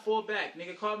all y'all fall back,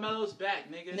 nigga. Carmelo's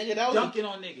back, nigga. That was dunking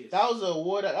on niggas. That was an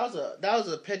award. That was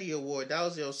a petty award. That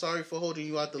was sorry for holding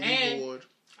you out the league award.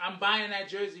 I'm buying that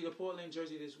jersey, the Portland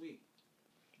jersey, this week.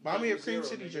 Buy me a Cream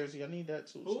City jersey. I need that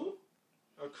too. Who?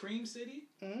 A Cream City?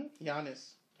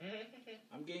 Giannis.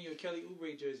 I'm getting you a Kelly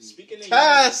Oubre jersey. Speaking of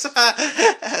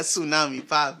Tsunami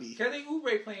Bobby. Kelly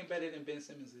Oubre playing better than Ben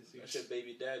Simmons this year. That's your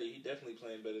baby daddy. He definitely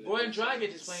playing better than Gordon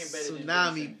Dragic is playing better than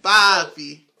Ben Simmons. Tsunami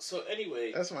Bobby. So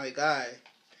anyway, that's my guy.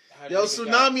 Yo,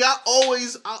 Tsunami, I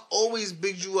always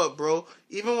bigged you up, bro.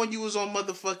 Even when you was on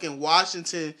motherfucking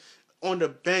Washington on the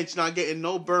bench, not getting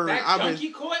no burn. I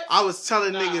was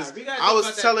telling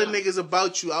niggas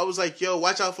about you. I was like, yo,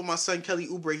 watch out for my son Kelly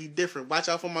Oubre. He different. Watch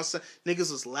out for my son. Niggas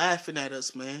was laughing at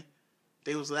us, man.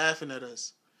 They was laughing at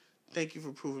us. Thank you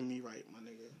for proving me right, my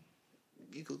nigga.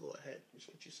 You could go ahead. That's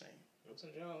what you saying.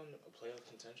 Wasn't y'all in a playoff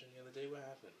contention the other day? What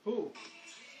happened? Who?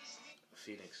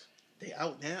 Phoenix. They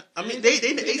out now. I mean, they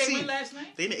in the AC. They win last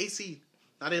night? They in the AC.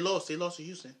 Now they lost. They lost to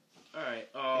Houston. All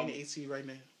right. They in the AC right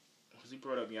now. He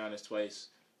brought up Giannis twice.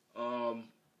 Nah,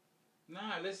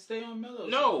 let's stay on Melo.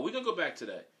 No, we can go back to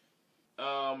that.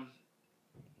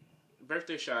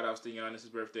 birthday shout outs to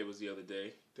Giannis' birthday was the other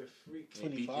day. The freak.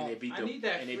 And they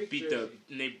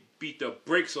beat the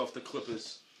brakes off the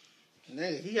Clippers.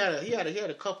 Nigga, he had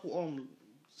a couple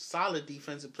solid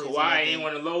defensive plays. Kawhi ain't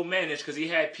want to low manage because he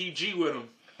had PG with him,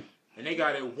 and they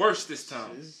got it worse this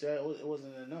time. It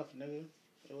wasn't enough, nigga.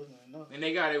 It wasn't enough. And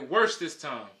they got it worse this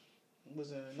time. It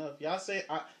wasn't enough. Y'all say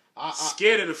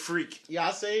scared of the freak.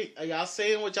 Y'all saying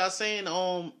what y'all saying.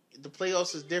 The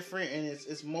playoffs is different and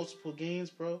it's multiple games,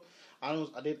 bro. I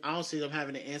don't see them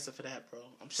having an answer for that, bro.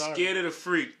 I'm sorry. Scared of the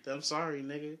freak. I'm sorry,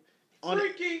 nigga.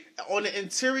 Freaky. On the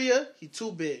interior, he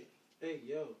too big. Hey,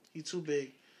 yo. He too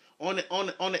big. On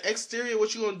the exterior,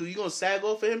 what you gonna do? You gonna sag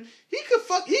off of him? He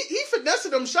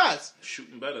finessing them shots.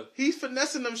 Shooting better. He's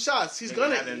finessing them shots. He's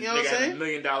gonna, you know what I'm saying? $1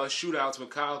 million shootouts with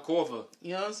Kyle Korver.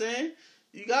 You know what I'm saying?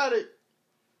 You gotta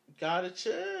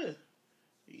chill.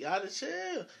 You gotta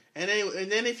chill. And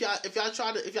then if y'all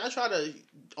try to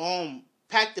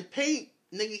pack the paint,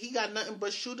 nigga, he got nothing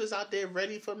but shooters out there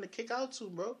ready for him to kick out to,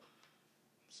 bro.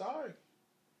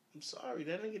 I'm sorry.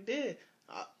 That nigga did.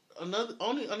 Another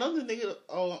nigga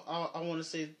I want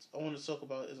to talk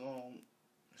about is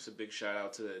It's a big shout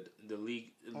out to the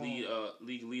league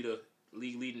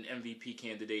leading MVP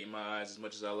candidate in my eyes. As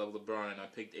much as I love LeBron, and I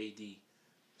picked AD.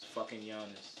 It's fucking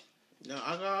Giannis. No,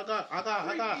 I got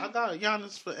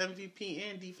Giannis for MVP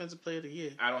and Defensive Player of the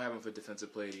Year. I don't have him for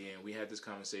Defensive Player of the Year. We had this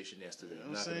conversation yesterday.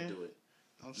 I'm not gonna do it.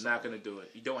 I'm not gonna do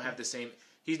it. You don't have the same.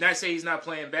 He's not saying he's not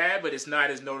playing bad, but it's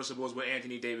not as noticeable as what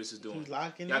Anthony Davis is doing.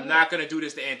 Y'all not gonna do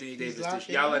this to Anthony Davis.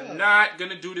 Y'all are not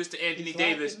gonna do this to Anthony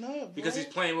Davis because he's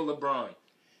playing with LeBron.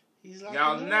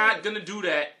 Y'all not gonna do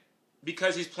that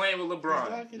because he's playing with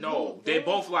LeBron. No, they're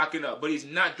both locking up, but he's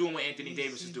not doing what Anthony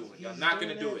Davis is doing. Y'all not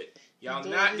gonna do it. Y'all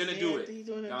not gonna do it.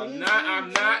 I'm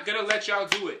not gonna let y'all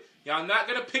do it. Y'all not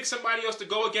gonna pick somebody else to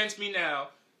go against me now,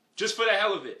 just for the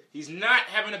hell of it. He's not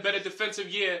having a better defensive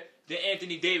year than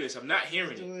Anthony Davis. I'm not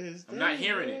hearing it. I'm not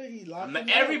hearing it.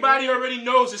 Everybody already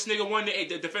knows this nigga won the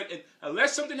defense.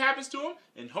 Unless something happens to him,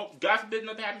 and hope God forbid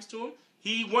nothing happens to him,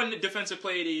 he won the Defensive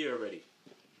Player of the Year already.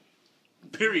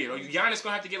 Period. Or Giannis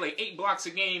gonna have to get like 8 blocks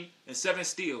a game and 7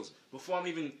 steals before I'm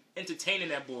even entertaining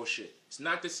that bullshit. It's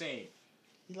not the same.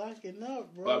 He locking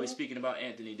up, bro. While we're speaking about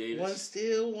Anthony Davis. One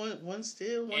steal, one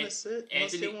assist,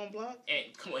 one block.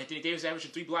 And come on, Anthony Davis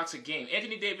averaging 3 blocks a game.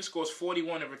 Anthony Davis scores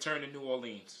 41 and return to New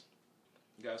Orleans.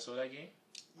 You guys saw that game?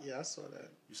 Yeah, I saw that.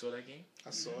 You saw that game?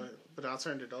 I saw it, but I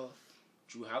turned it off.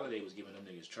 Drew Holiday was giving them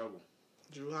niggas trouble.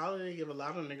 Drew Holiday give a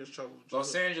lot of niggas trouble.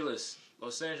 Los Angeles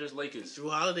Lakers. Drew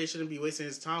Holiday shouldn't be wasting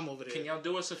his time over there. Can y'all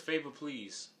do us a favor,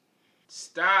 please?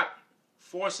 Stop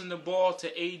forcing the ball to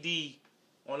AD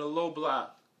on a low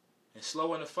block and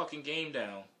slowing the fucking game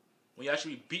down when y'all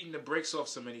should be beating the brakes off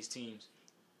some of these teams.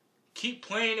 Keep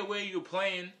playing the way you're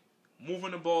playing,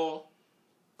 moving the ball.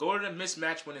 Go to the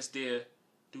mismatch when it's there.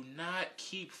 Do not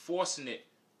keep forcing it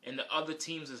and the other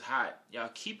teams is hot. Y'all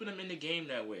keeping them in the game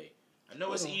that way. I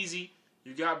know it's easy.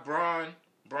 You got Braun.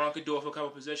 Braun could do it for a couple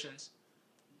positions.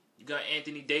 You got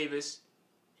Anthony Davis.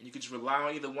 And you could just rely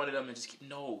on either one of them and just keep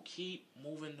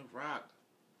moving the rock.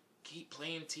 Keep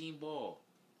playing team ball.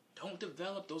 Don't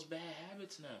develop those bad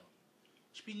habits now. There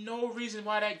should be no reason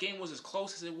why that game was as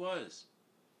close as it was.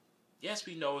 Yes,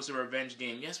 we know it's a revenge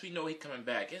game. Yes, we know he's coming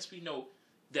back. Yes, we know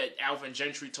that Alvin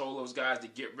Gentry told those guys to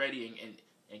get ready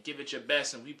and give it your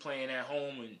best, and we playing at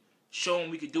home and show them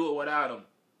we could do it without him.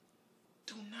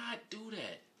 Do not do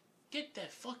that. Get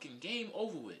that fucking game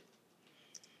over with.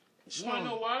 You want to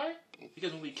know why?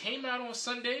 Because when we came out on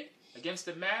Sunday against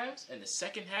the Mavs, in the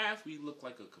second half, we looked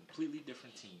like a completely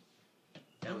different team.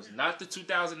 That was not the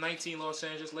 2019 Los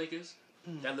Angeles Lakers.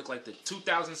 That looked like the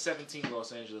 2017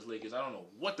 Los Angeles Lakers. I don't know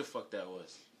what the fuck that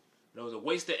was. It was a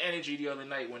waste of energy the other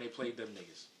night when they played them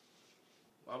niggas.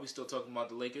 Why are we still talking about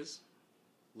the Lakers?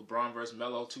 LeBron versus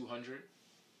Melo 200.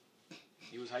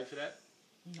 You was hyped for that?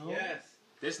 No. Yes.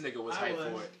 This nigga was hyped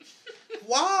for it.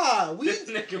 Why? This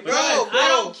nigga was I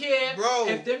don't care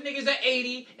if them niggas are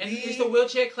 80 and it's the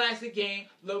wheelchair classic game.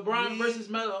 LeBron versus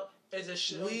Melo is a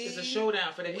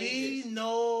showdown for the ages. We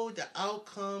know the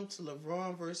outcome to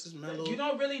LeBron versus Melo. You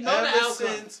don't really know the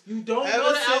outcome. You don't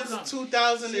know the outcome. Ever since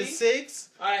 2006,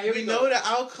 all right, here we know the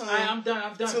outcome. All right, I'm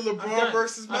done. To LeBron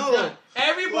versus Melo.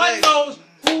 Everyone knows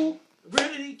who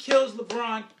really kills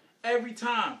LeBron every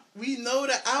time. We know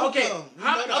the outcome.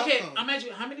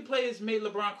 Imagine how many players made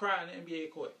LeBron cry in the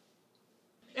NBA court.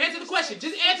 Answer the question.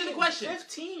 Just answer the question.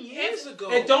 15 years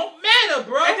ago. It don't matter,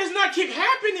 bro. It does not keep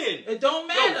happening. It don't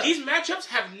matter. No, these matchups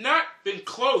have not been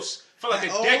close for like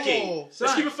a decade.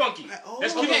 Let's keep it funky.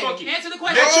 Let's keep it funky. Answer the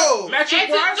question. Matchup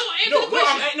wise? Answer the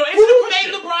question. Answer Who the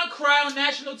question. made LeBron cry guy on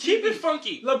national TV. Keep it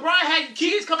funky. LeBron had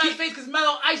kids come out his face because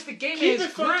Melo iced the game in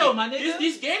his grill, my nigga.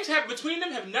 These games between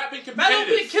them have not been competitive.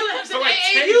 Melo been killing him for like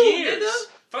 10 years. Nigga.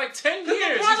 For like 10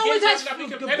 years. LeBron always has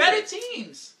better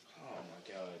teams. Oh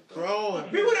my god, bro.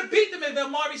 We would have beat them if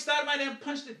Amari Stoudemire didn't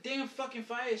punch the damn fucking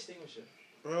fire extinguisher.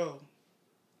 Bro.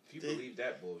 If you believe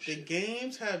that bullshit. The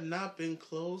games have not been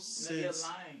close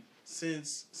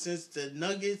since the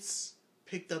Nuggets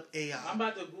picked up AI. I'm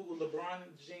about to Google LeBron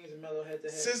James and Melo head to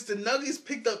head. Since the Nuggets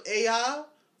picked up AI,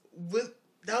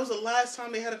 that was the last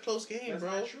time they had a close game, bro.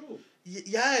 That's not true.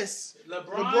 Yes.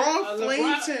 LeBron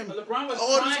flames him LeBron was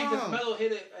all the crying because time. Melo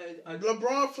hit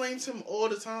LeBron flames him all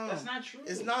the time. That's not true.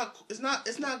 It's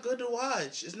not good to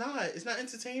watch. It's not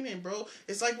entertaining, bro.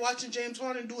 It's like watching James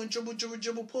Harden doing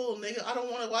dribble pull, nigga. I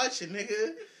don't want to watch it,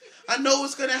 nigga. I know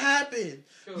what's gonna happen.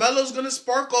 Sure. Melo's gonna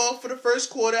spark off for the first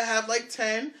quarter, have like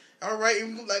 10. All right,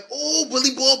 and like, oh,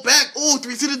 Willie ball back. Oh,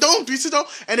 3 to the dome.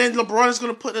 And then LeBron is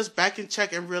gonna put us back in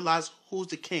check and realize who's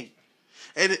the king.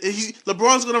 And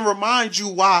LeBron's going to remind you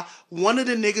why one of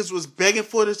the niggas was begging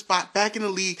for the spot back in the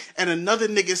league and another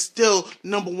nigga still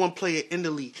number one player in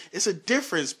the league. It's a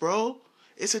difference, bro.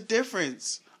 It's a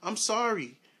difference. I'm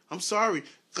sorry.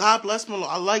 God bless Melo.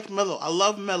 I like Melo. I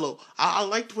love Melo. I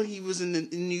liked when he was in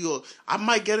New York. I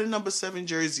might get a number 7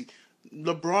 jersey.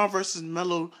 LeBron versus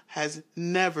Melo has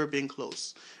never been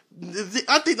close.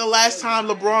 I think the last time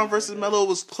LeBron versus Melo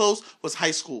was close was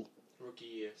high school.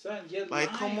 Son, you're like, lying.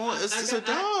 come on, it's a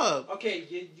dub. Okay,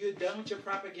 you're done with your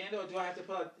propaganda, or do I have to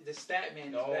pull out the stat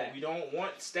man? No, we don't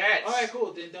want stats. All right,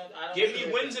 cool. Then I don't give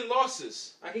me wins and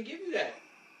losses. I can give you that.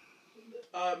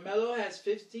 Melo has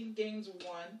 15 games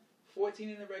won, 14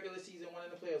 in the regular season, 1 in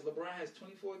the playoffs. LeBron has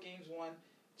 24 games won,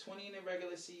 20 in the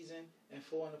regular season, and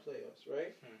 4 in the playoffs.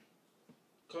 Right?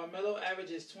 Carmelo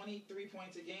averages 23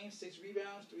 points a game, 6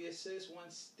 rebounds, 3 assists, 1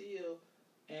 steal,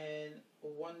 and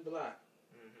 1 block.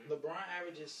 LeBron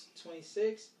averages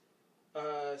 26,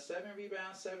 7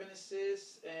 rebounds, 7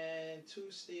 assists, and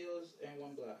 2 steals and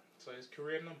 1 block. So his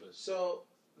career numbers. So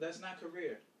that's not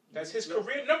career. That's his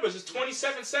career numbers. It's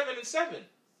 27, 7, and 7.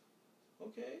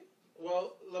 Okay.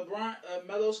 Well,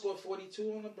 Melo scored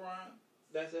 42 on LeBron.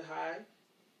 That's a high.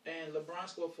 And LeBron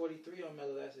scored 43 on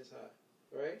Melo. That's his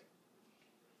high. Right?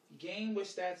 Game with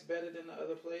stats better than the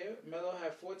other player. Melo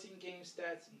had 14 game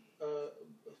stats,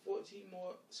 14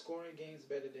 more scoring games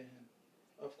better than him.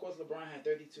 Of course, LeBron had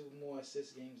 32 more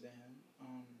assist games than him.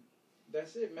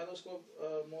 That's it. Melo scored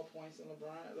more points than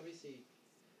LeBron. Let me see.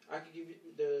 I could give you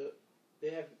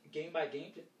they have game by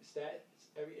game stats.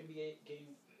 Every NBA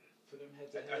game for them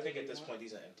head to head. I think at this point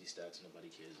these are empty stats. Nobody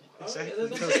cares. Exactly.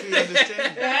 Because we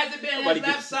understand. It hasn't been as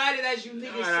left-sided as you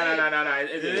niggas say. No.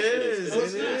 It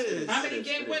is. How many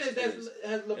game winners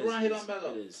has LeBron hit on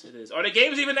Melo? It is. Are the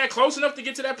games even that close enough to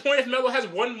get to that point if Melo has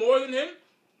 1 more than him?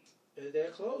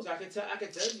 They're close. I can tell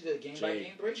you the game by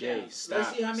game breakdown. Stop,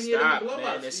 Let's see how many of them are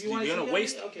blowouts. Man, you want to see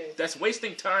waste. Okay. That's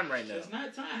wasting time right now. It's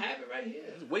not time. I have it right here.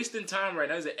 It's wasting time right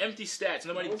now. These are empty stats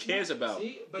nobody cares about.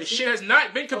 This shit shit has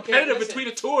not been competitive between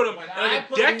the two of them in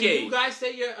like a decade. You guys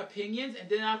say your opinions and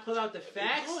then I'll pull out the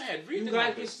facts. Go ahead, read the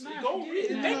numbers. Go read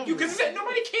it. Thank you, because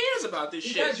nobody cares about this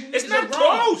shit. It's not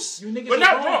close. We're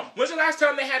not wrong. When's the last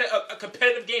time they had a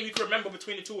competitive game you can remember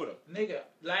between the two of them? Nigga,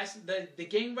 the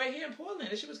game right here in Portland.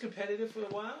 This shit was competitive for a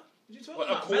while.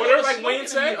 A quarter, like Wayne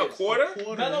said? A quarter?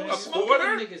 Melo was smoking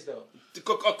them niggas, though.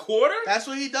 A quarter? That's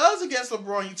what he does against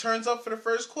LeBron. He turns up for the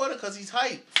first quarter because he's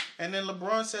hype. And then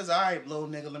LeBron says, all right, little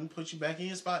nigga, let me put you back in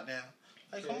your spot now.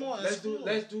 Like, come on. Let's do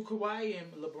Kawhi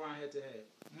and LeBron head to head.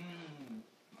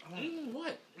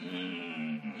 What?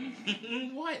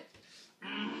 What?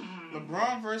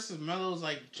 LeBron versus Melo is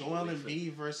like Joel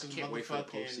Embiid versus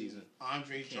motherfucking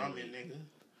Andre Drummond, nigga.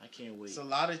 I can't wait. It's a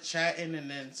lot of chatting, and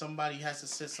then somebody has to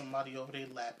sit somebody over their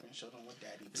lap and show them what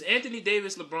daddy is. Is Anthony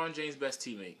Davis LeBron James' best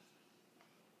teammate?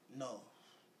 No.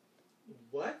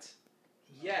 What?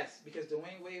 Yes, because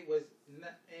Dwayne Wade was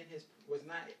not,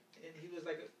 he was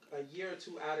like a year or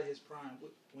 2 out of his prime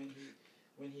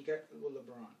when he got with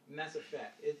LeBron, and that's a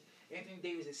fact. Anthony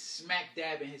Davis is smack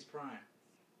dab in his prime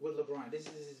with LeBron. This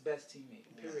is his best teammate.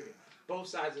 Period. Both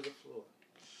sides of the floor.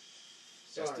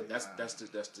 Sorry, that's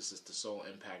just the sole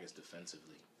impact is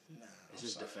defensively. Nah, it's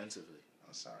just defensively.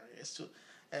 I'm sorry. It's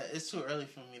too early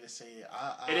for me to say it.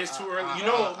 It is too early.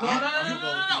 No.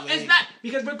 It's not,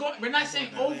 because we're not saying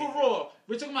overall.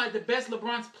 We're talking about the best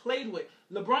LeBron's played with.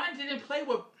 LeBron didn't play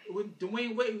with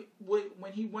Dwayne Wade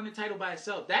when he won the title by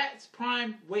himself. That's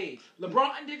prime Wade.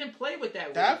 LeBron didn't play with that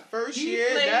Wade. That first year,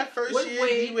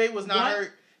 D-Wade was not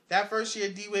hurt. That first year,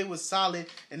 D-Wade was solid.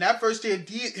 And that first year,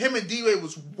 him and D-Wade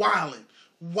was wilding.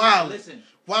 Listen.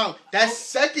 Wow. That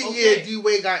second year,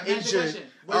 D-Wade got injured.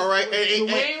 All right,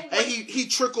 and he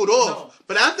trickled off. No.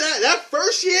 But after that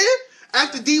first year,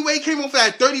 after D Wade came off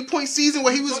that 30-point season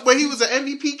where he was an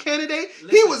MVP candidate,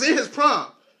 he was in his prime.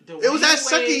 It was that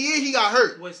second year he got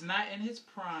hurt. Was not in his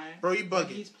prime. Bro, you bugging.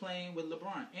 He's playing with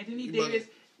LeBron. Anthony Davis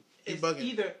is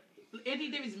either.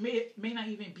 Anthony Davis may not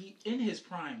even be in his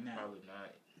prime now. Probably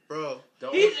not. Bro,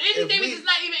 Anthony Davis is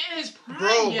not even in his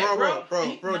prime yet,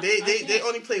 bro. They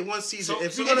only played one season. So,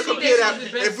 if we're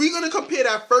gonna compare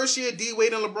that first year D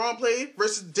Wade and LeBron played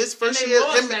versus this first year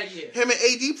him and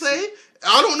AD played,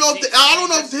 I don't know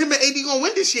if him and AD gonna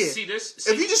win this year.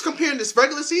 If you just comparing this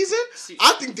regular season,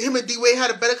 I think him and D Wade had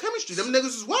a better chemistry. Them niggas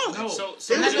was wild. No,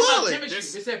 they was wild. They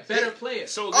said better players.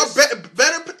 So better.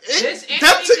 This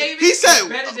Anthony Davis he said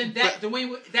better than that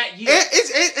Dwayne that year.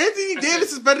 Anthony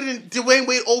Davis is better than Dwayne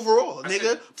Wade overall,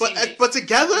 nigga. But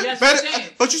together, better.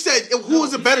 But you said who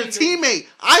was a better teammate?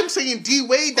 I'm saying D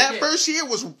Wade that first year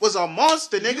was a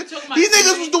monster, nigga. These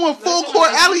niggas was doing full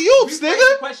court alley oops,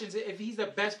 nigga. Questions if he's the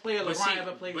best player LeBron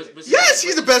ever played with. Yes,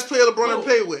 he's the best player LeBron ever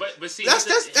played with. But see, that's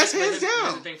hands down.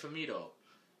 Here's the thing for me though.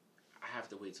 I have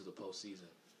to wait till the postseason.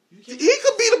 He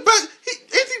could be the best.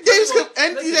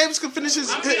 Anthony Davis could finish his.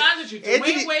 I'll be honest with you.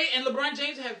 Dwayne Wade and LeBron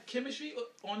James have chemistry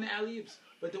on the alley oops.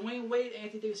 But Dwayne Wade and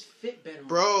Anthony Davis fit better.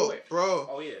 Bro.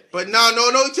 Oh yeah. But no. Are we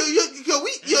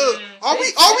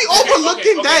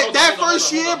overlooking that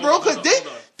first year, bro? Because they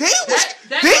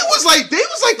was like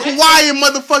Kawhi and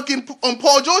motherfucking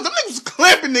Paul George. Them niggas was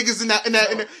clamping niggas in that.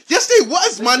 Yes, they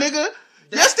was, my nigga.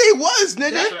 Yes, they was,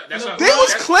 nigga. They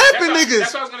was clamping niggas.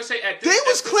 That's what I was gonna say. They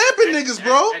was clamping niggas,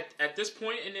 bro. At this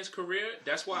point in his career,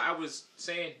 that's why I was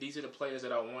saying these are the players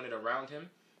that I wanted around him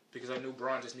because I knew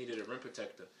Bron just needed a rim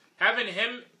protector. Having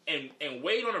him and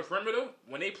Wade on the perimeter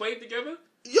when they played together.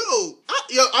 I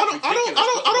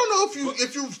don't know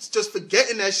if you just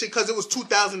forgetting that shit because it was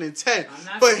 2010.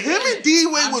 But him and D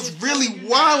Wade was really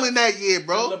wilding that year,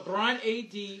 bro. LeBron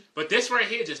AD. But this right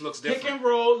here just looks different. Pick and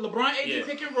roll. LeBron AD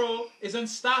pick and roll is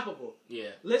unstoppable. Yeah.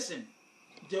 Listen,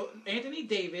 Anthony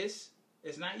Davis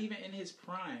is not even in his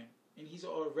prime, and he's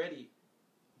already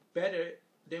better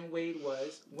than Wade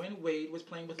was when Wade was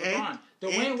playing with LeBron.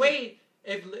 Dwayne Wade.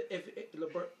 If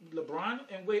LeBron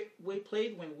and Wade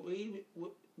played when Wade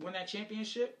won that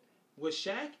championship with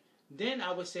Shaq, then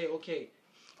I would say okay.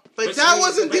 But that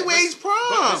wasn't D Wade's prime.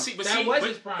 That was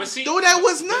his prime. No, that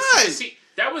was not.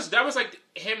 That was like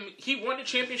him. He won the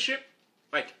championship,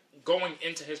 like going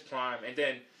into his prime, and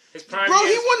then his prime. Bro,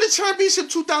 he won the championship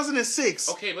 2006.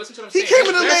 Okay, listen to what I'm saying. He came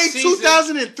in the league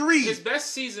 2003. His best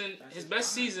season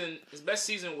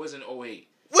was in 08.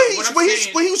 When he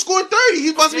was scoring 30,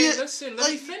 he was supposed to be. Listen,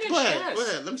 let me finish. Go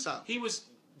ahead, let me stop. He was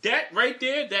that right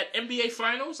there, that NBA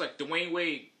Finals, like Dwayne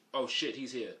Wade. Oh shit,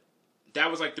 he's here. That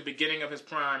was like the beginning of his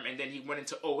prime, and then he went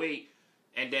into 08,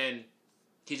 and then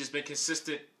he just been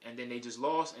consistent, and then they just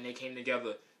lost, and they came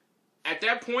together. At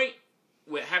that point,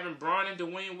 with having Bron and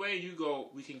Dwayne Wade, you go,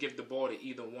 we can give the ball to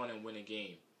either one and win a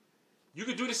game. You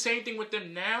could do the same thing with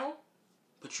them now,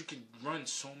 but you can run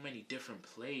so many different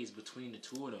plays between the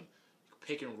two of them.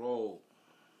 Pick and roll,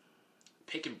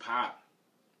 pick and pop.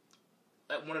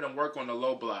 Let one of them work on the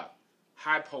low block,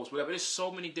 high post, whatever. There's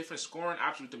so many different scoring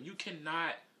options with them. You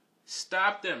cannot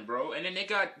stop them, bro. And then they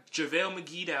got JaVale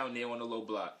McGee down there on the low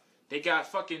block. They got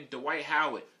fucking Dwight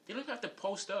Howard. They don't have to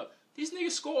post up. These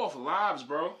niggas score off lobs,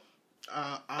 bro.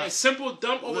 And simple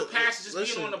dump over passes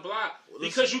just being on the block.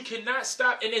 Because you cannot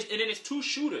stop. And then it's two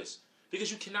shooters.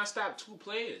 Because you cannot stop two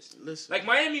players. Like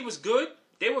Miami was good.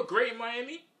 They were great in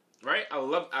Miami. Right? I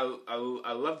love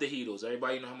the Heatles.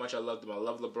 Everybody know how much I love them. I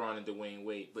love LeBron and Dwayne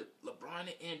Wade. But LeBron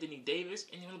and Anthony Davis,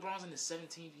 and LeBron's in his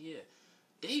 17th year.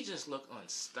 They just look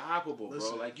unstoppable,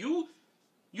 bro. Like you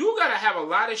gotta have a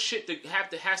lot of shit that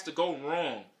has to go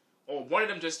wrong. Or one of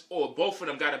them or both of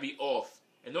them gotta be off.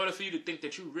 In order for you to think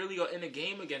that you really are in a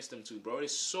game against them two, bro.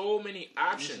 There's so many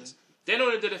options. Then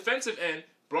on the defensive end,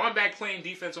 Bron back playing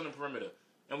defense on the perimeter.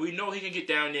 And we know he can get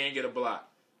down there and get a block.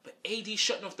 But AD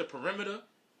shutting off the perimeter.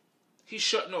 He's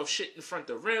shutting off shit in front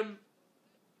of the rim,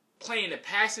 playing the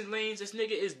passing lanes. This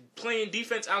nigga is playing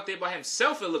defense out there by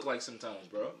himself, it look like sometimes,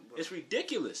 bro. It's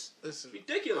ridiculous.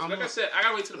 Ridiculous. Like I said, I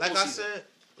gotta wait till the postseason.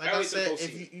 Like I said,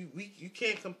 if you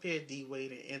can't compare D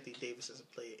Wade and Anthony Davis as a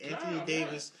player.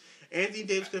 Anthony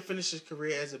Davis could finish his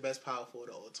career as the best power forward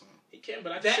of all time. He can,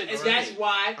 but that's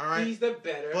why he's the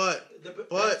better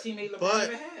best teammate LeBron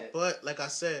ever had. But like I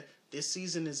said, this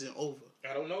season isn't over.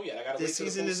 I don't know yet. I gotta this wait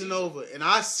season isn't over, and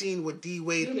I seen what D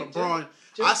Wade and LeBron.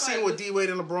 What D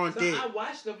Wade and LeBron did. I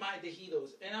watched the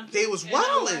Heatles, and they was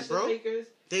wilding, bro.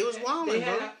 They was wilding, bro. They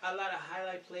had a lot of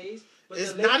highlight plays. But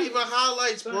it's not even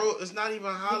highlights, bro. It's not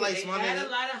even highlights, my nigga. They had a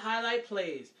lot of highlight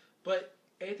plays, but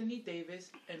Anthony Davis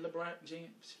and LeBron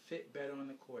James fit better on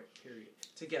the court, period.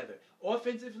 Together.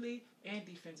 Offensively and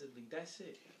defensively. That's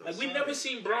it. Like, we never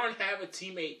seen Bron have a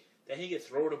teammate that he could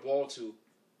throw the ball to.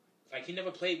 Like, he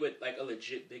never played with, like, a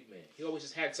legit big man. He always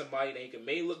just had somebody that he could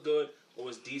make look good or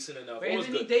was decent enough.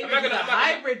 Anthony Davis is a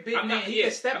hybrid big man. He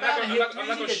can step out and hit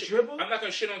threes, he can dribble. I'm not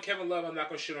going to shit on Kevin Love. I'm not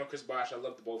going to shit on Chris Bosh. I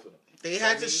love the both of them. They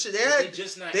had to shit.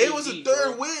 They was a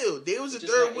third wheel. They was a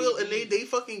third wheel, and they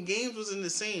fucking games was in the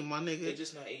same, my nigga. They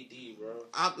just not AD, bro.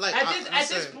 At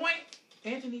this point,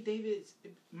 Anthony Davis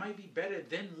might be better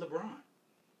than LeBron.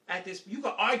 At this, you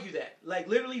can argue that. Like,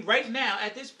 literally, right now,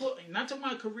 at this point, not talking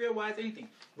about career-wise, anything.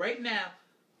 Right now,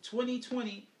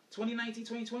 2019,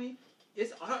 2020,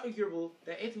 it's arguable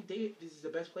that Anthony Davis is the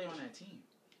best player on that team.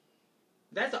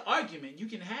 That's an argument you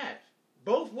can have.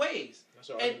 Both ways. That's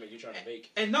an argument you're trying to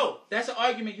make. And no, that's an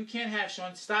argument you can't have,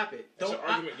 Sean. Stop it. That's an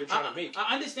argument you're trying to make.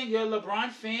 I understand you're a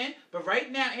LeBron fan, but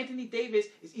right now, Anthony Davis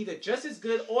is either just as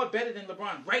good or better than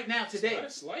LeBron. Right now, today. It's not a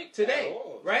slight today. At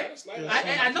all. Right?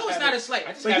 I know it's not a slight.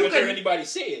 I just haven't heard anybody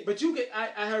say it. But you could,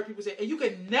 I heard people say, and you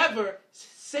could never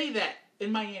say that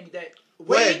in Miami,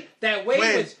 that Wade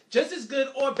was just as good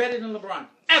or better than LeBron.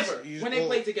 Ever. When they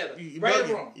played together. Right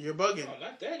or wrong? You're bugging. Oh,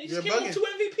 not that. He just came with 2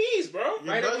 MVPs, bro.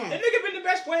 Right or wrong? That nigga been the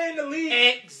best player in the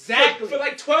league. Exactly. For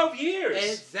like 12 years.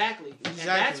 Exactly. And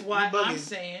that's why I'm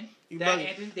saying that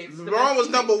Anthony Davis LeBron was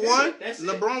number one.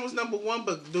 LeBron was number one,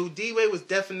 but dude, D-Wade was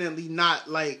definitely not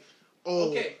like...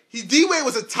 Okay. D-Wade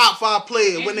was a top 5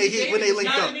 player when they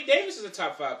linked up. Anthony Davis is a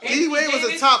top 5 player. D-Wade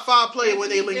was a top 5 player when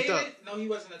they linked up. No, he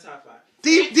wasn't a top 5.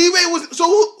 D-Wade was...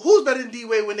 So who's better than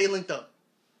D-Wade when they linked up?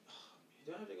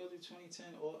 Do I have to go through 2010?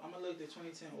 I'm going to look at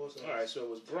 2010 also. Alright, so it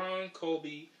was Bron,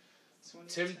 Kobe,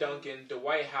 Tim Duncan,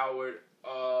 Dwight Howard,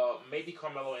 maybe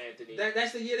Carmelo Anthony.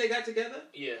 That's the year they got together?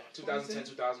 Yeah, 2010,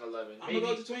 2011. I'm going to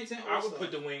go to 2010 also. I would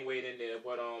put Dwayne Wade in there,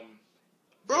 but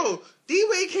Bro,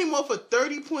 D-Wade came off a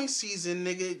 30-point season,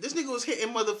 nigga. This nigga was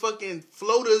hitting motherfucking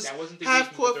floaters, that wasn't the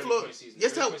half-court floaters.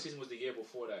 Yes, that season was the year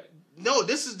before that. No,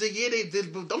 this is the year they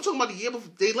did. I'm talking about the year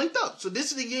before they linked up. So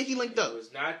this is the year he linked up. It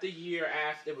was not the year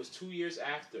after. It was 2 years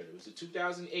after. It was the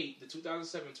 2008, the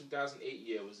 2007, 2008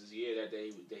 year was the year that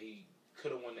he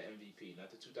could have won the MVP, not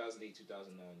the 2008,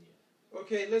 2009 year.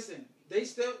 Okay, listen. They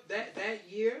still that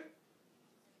year.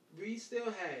 We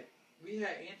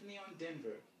had Anthony on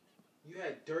Denver. You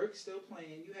had Dirk still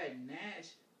playing. You had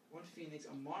Nash on Phoenix.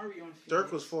 Amari on Phoenix.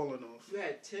 Dirk was falling off. You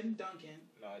had Tim Duncan.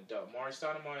 No, Amari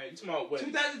Stoudemire. You talking about what?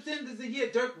 2010 is the year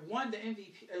Dirk won the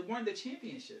MVP, won the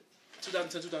championship.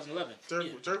 2010, 2011.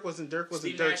 Dirk wasn't Dirk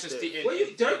still.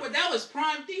 That was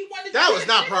prime D. That was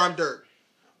not prime Dirk.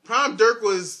 Prime Dirk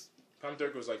was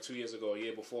like 2 years ago, a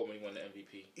year before when he won the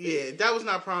MVP. Yeah, that was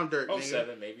not prime Dirk.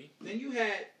 07 maybe. Then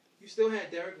you still had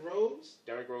Derrick Rose.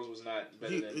 Derrick Rose was not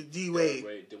better than D-Wade.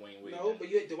 Dwayne Wade. No, but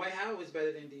Dwight Howard was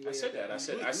better than D-Wade. I said that.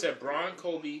 I said Bron,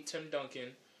 Kobe, Tim Duncan,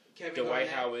 Dwight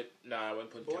Howard. Nah, I wouldn't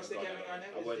put Kevin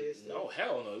Garnett. No,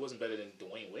 hell no. It wasn't better than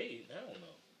Dwayne Wade. Hell no.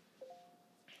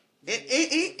 Ain't that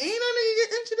nigga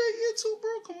get injured that year too,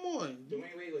 bro? Come on.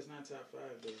 Dwayne Wade was not top 5,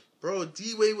 though. Bro,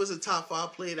 D-Wade was a top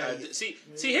 5 player that year. See,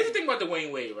 here's the thing about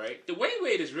Dwayne Wade, right? Dwayne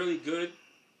Wade is really good.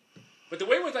 But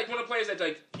Dwayne Wade's like one of the players that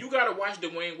like you gotta watch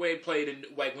Dwayne Wade play to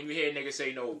like when you hear niggas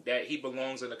say no that he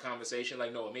belongs in the conversation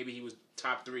like no maybe he was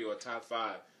top 3 or top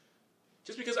 5.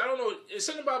 Just because I don't know, it's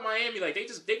something about Miami like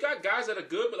they got guys that are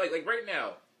good but like right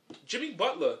now Jimmy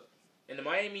Butler and the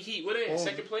Miami Heat what are they in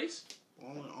second place?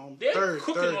 They're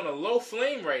cooking on a low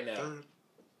flame right now.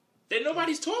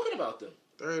 Nobody's talking about them.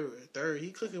 Third. He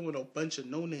cooking with a bunch of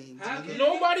no names.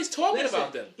 Nobody's talking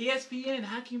about them. ESPN,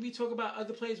 how can we talk about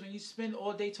other players when you spend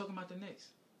all day talking about the Knicks?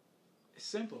 It's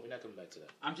simple. We're not coming back to that.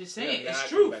 I'm just saying, it's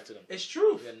true. It's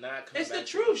true. We're not coming it's back the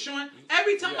truth, Sean.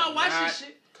 Every time I watch this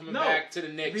shit, coming back to the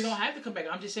Knicks. We don't have to come back.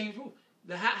 I'm just saying,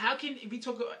 how can we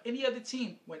talk about any other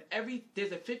team when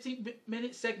there's a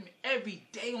 15-minute segment every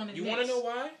day on the Knicks? You want to know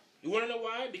why? You want to know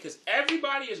why? Because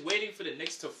everybody is waiting for the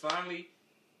Knicks to finally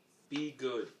be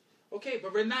good. Okay,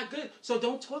 but we're not good, so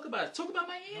don't talk about it. Talk about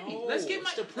Miami. No, let's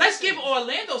give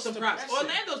Orlando some props.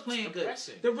 Orlando's playing good.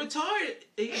 The retarded,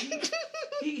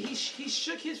 he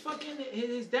shook his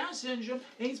his Down syndrome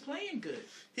and he's playing good.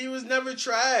 He was never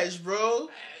trash, bro.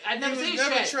 I never say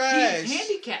he's trash. He's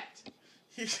handicapped.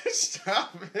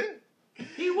 Stop it.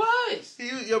 He was.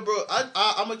 Bro.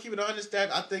 I'm gonna keep it 100 stack.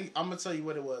 I think I'm gonna tell you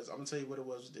what it was. with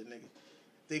that nigga.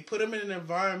 They put him in an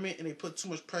environment and they put too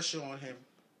much pressure on him.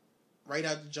 Right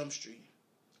out the jump street.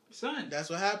 Son.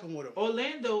 That's what happened with him.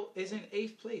 Orlando is in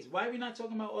 8th place. Why are we not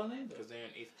talking about Orlando? Because they're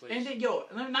in 8th place. And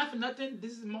then, not for nothing,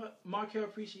 this is Markel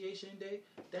Appreciation Day.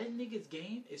 That nigga's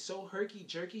game is so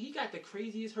herky-jerky. He got the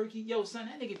craziest herky. Yo, son,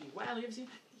 that nigga be wild. You ever seen?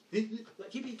 Like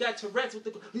he got Tourette's with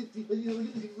the. And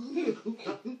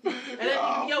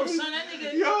then, yo, son, that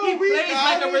nigga, he plays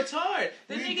like a retard.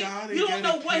 The nigga, you don't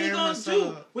know what he gonna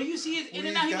do. When you see his in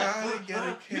and out, he like,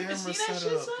 you ever see that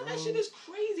shit, son? That shit is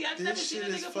crazy. I've never seen a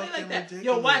nigga play like that.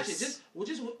 Yo, watch it.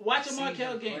 Just watch a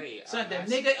Markel game. Son, that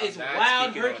nigga is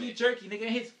wild, herky-jerky. Nigga,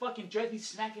 his fucking dress be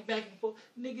smacking back and forth.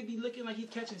 Nigga be looking like he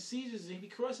catching seizures and he be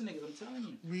crossing niggas. I'm telling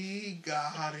you. We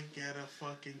gotta get a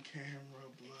fucking camera,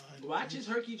 blood. Watch his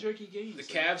herky-jerky games. The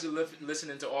Cavs are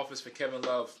listening to Office for Kevin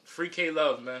Love. Free K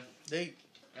Love, man.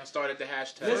 I started the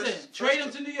hashtag. Listen, trade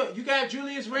him to New York. You got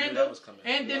Julius Randle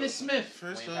and Dennis Smith.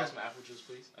 First off, pass my apple juice,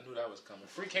 please. I knew that was coming.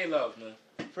 Free K Love, man.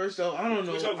 First off, I don't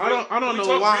know. I don't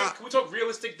know why. Can we talk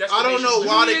realistic destinations? I don't know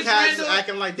why the Cavs Randle,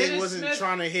 acting like they Dennis wasn't Smith,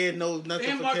 trying to hear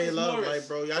nothing for K Love. Morris. Like,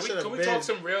 bro, y'all should have been. Can we talk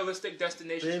some realistic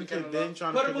destinations for Kevin Love?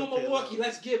 Put him on Milwaukee.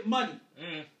 Let's get money.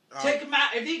 Take him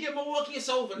out. If he get Milwaukee, it's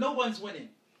over. No one's winning.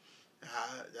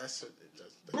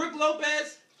 Brook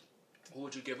Lopez. Who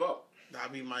would you give up?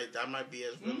 That might be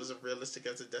as realistic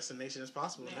as a destination as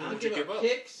possible. I'll give up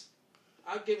picks.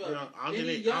 I'll give up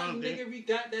any young nigga we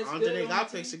got that's I don't think they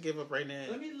got picks to give up right now.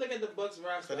 Let me look at the Bucks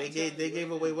roster. They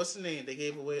gave away what's the name? They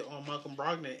gave away on Malcolm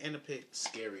Brogdon and a pick.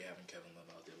 Scary having Kevin Love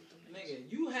out there with them niggas.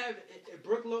 Nigga, you have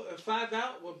Brook 5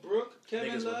 out with Brook, Kevin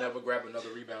niggas Love. will never grab another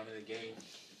rebound in a game.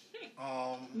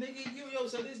 Nigga,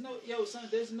 so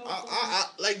there's no.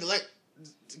 Like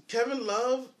Kevin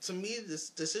Love, to me, the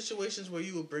situations where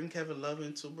you would bring Kevin Love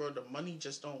into, bro, the money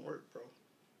just don't work, bro.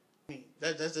 I mean,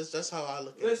 that's how I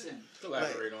look at it. Listen,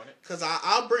 elaborate on it. Because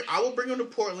I will bring him to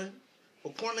Portland,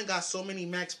 but Portland got so many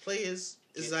max players.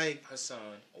 It's like Hassan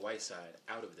Whiteside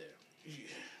out of there.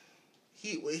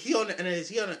 He on the end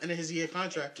of his year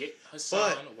contract. Get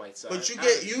Hassan Whiteside. But you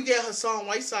get Hassan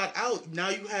Whiteside out. Now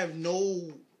you have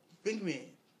no big man.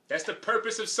 That's the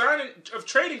purpose of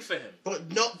trading for him.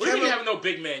 But no, what do you mean you have no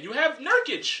big man? You have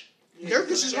Nurkic.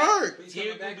 Nurkic is hurt. He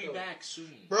will be back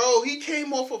soon. Bro, he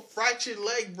came off a fractured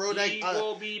leg, bro. He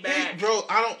will be back. Bro,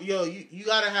 you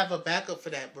gotta have a backup for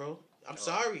that, bro. I'm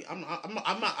sorry. I'm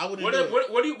not. I wouldn't.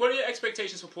 What are your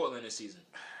expectations for Portland this season?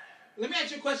 Let me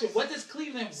ask you a question. What does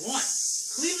Cleveland want?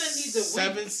 Cleveland needs a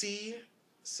win.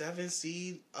 7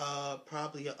 seed.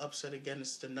 Probably an upset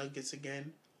against the Nuggets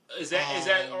again.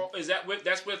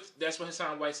 That's with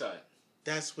Hassan Whiteside.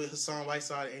 That's with Hassan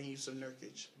Whiteside and Yusuf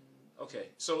Nurkic. Okay,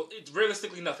 so it's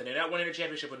realistically nothing. They're not winning the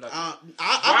championship or nothing.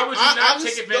 Why would you not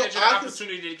take advantage of the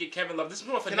opportunity to get Kevin Love? This is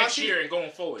more for next year and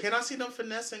going forward. Can I see them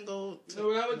finesse and go? You know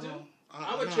what I would do?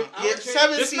 I would trade.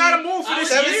 It's not a move for this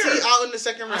year. 7 seed out in the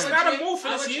second round. It's not a move for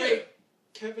this year.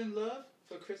 Kevin Love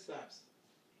for Kristaps.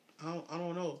 I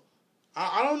don't know.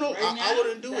 I don't know. I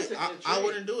wouldn't do it. I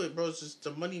wouldn't do it, bro. It's just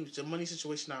the money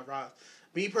situation not rise.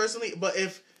 Me personally, but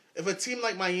if a team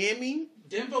like Miami,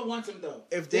 Denver wants him though.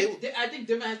 I think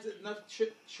Denver has enough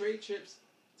trade chips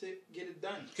to get it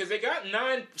done. Because they got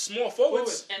 9 small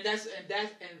forwards, and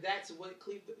that's what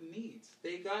Cleveland needs.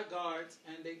 They got guards,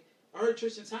 and I heard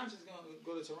Tristan Thompson's gonna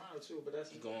go to Toronto too, but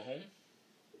that's going home.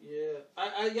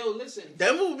 Yeah, listen.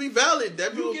 Denver will be valid.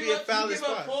 Denver will be a valid spot.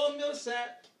 You give up Paul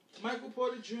Millsap, Michael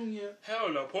Porter Jr. Hell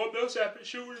no, Paul Millsap is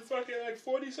shooting fucking like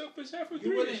 40-something% for 3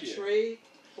 You wouldn't trade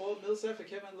Paul Millsap for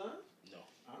Kevin Love? No.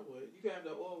 I would. You could have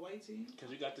the all-white team. Because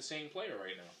we got the same player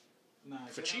right now. Nah,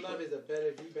 for Kevin Love is a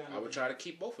better rebounder. I would try to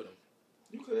keep both of them.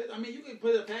 You could. I mean, you could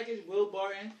put a package, Will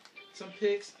Barton, some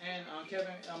picks, and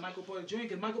Michael Porter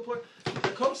Jr. Because the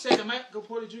coach said that Michael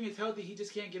Porter Jr. is healthy. He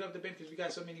just can't get off the bench because we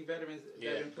got so many veterans.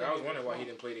 Yeah, I was wondering why he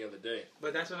didn't play the other day.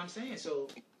 But that's what I'm saying. So,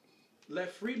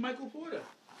 free Michael Porter.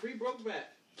 Free Brokeback.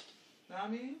 Know what I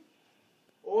mean?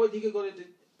 Or you could go to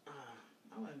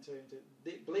I want to tell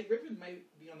you, Blake Griffin might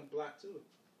be on the block too.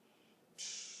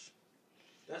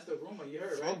 That's the rumor you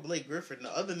heard, right? Blake Griffin.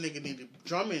 The other nigga needed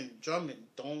Drummond.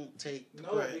 Don't take the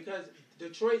credit. Because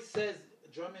Detroit says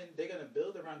Drummond, they're going to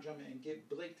build around Drummond and get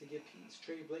Blake to get pieces.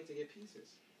 Trade Blake to get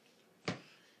pieces.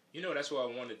 You know, that's what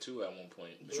I wanted too at one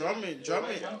point.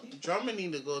 Drummond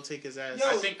need to go take his ass.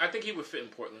 I think he would fit in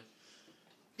Portland.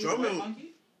 Drummond.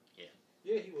 Monkey?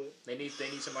 Yeah, he would. They need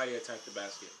somebody to attack the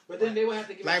basket. But then they would have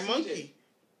to give like Monkey.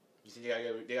 You think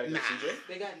they gotta get CJ?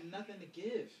 They got nothing to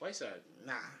give. Whiteside.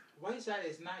 Nah. Whiteside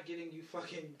is not getting you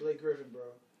fucking Blake Griffin, bro.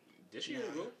 This year,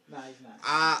 bro. Nah, he's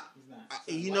not.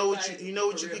 He's not. You know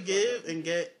what you could give and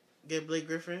get Blake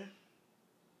Griffin.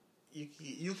 You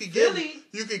could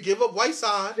give up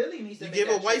Whiteside. Philly needs to give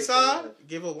up Whiteside.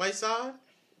 Give up Whiteside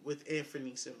with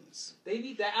Anthony Simmons. They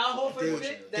need that Al Horford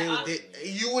fit.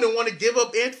 You wouldn't want to give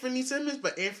up Anthony Simmons,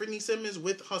 but Anthony Simmons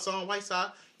with Hassan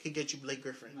Whiteside could get you Blake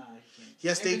Griffin. Nah, he can't.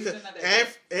 Yes, they could.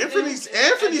 Anthony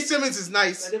Simmons is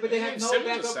nice. But they have no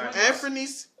backup.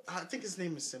 I think his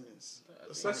name is Simmons.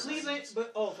 But Cleveland, for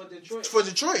Detroit. For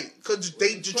Detroit, because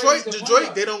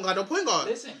Detroit, they don't got no point guard.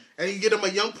 Listen, and you get them a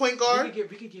young point guard. We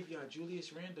could give y'all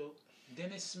Julius Randle,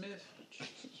 Dennis Smith.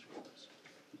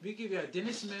 We could give y'all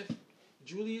Dennis Smith,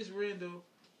 Julius Randle,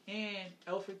 and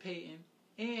Elfrid Payton,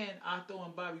 and Otto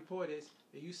and Bobby Portis.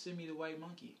 And you send me the white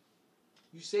monkey.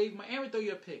 You save money, and we throw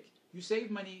you a pick. You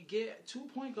save money, get 2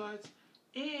 point guards,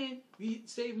 and we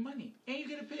save money, and you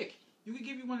get a pick. You could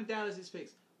give you one of Dallas's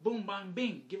picks. Boom, bang,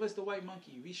 bing. Give us the white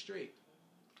monkey. We straight.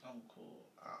 I'm cool.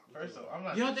 First of all, I'm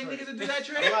not. You don't think niggas would do that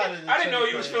trade? I didn't know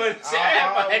you was feeling. I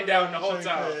had my head down the whole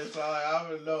time. So I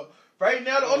don't know. Right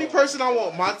now, the only person I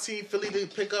want my team, Philly, to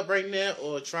pick up right now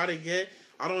or try to get,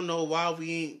 I don't know why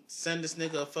we ain't send this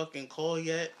nigga a fucking call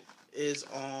yet, is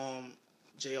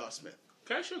J.R. Smith.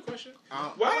 Can I ask you a question?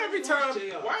 Why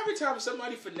every time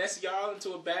somebody finesse y'all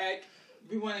into a bag,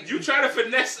 you try to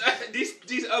finesse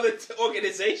these other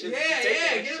organizations?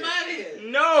 Yeah, get them out of here.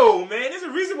 No, man, there's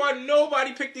a reason why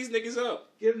nobody picked these niggas up.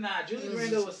 Get them out. Julius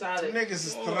Randle was solid. Niggas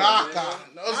is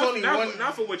traca.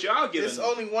 Not for what y'all giving. There's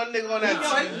only one nigga on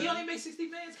that team. He only makes $60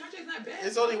 million. His contract's not bad.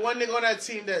 There's only one nigga on that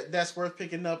team that's worth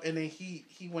picking up, and then he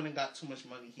went and got too much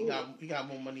money. He got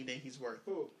more money than he's worth.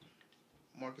 Who?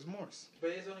 Marcus Morris.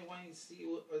 But there's only one it's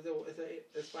an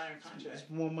expiring contract. It's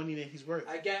more money than he's worth.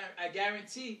 I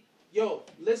guarantee. Yo,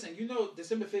 listen. You know,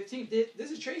 December 15th.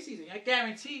 This is trade season. I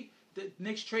guarantee the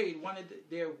Knicks trade one of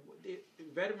their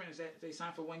veterans that they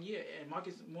signed for 1 year, and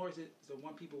Marcus Morris is the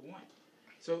one people want.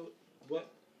 So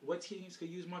what teams could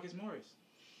use Marcus Morris?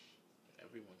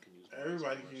 Everyone can use.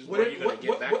 Everybody can use.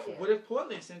 What if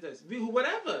Portland sends us?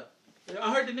 Whatever.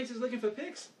 I heard the Knicks is looking for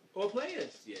picks. Or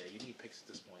players. Yeah, you need picks at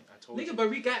this point. I told you. Nigga, but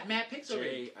we got mad picks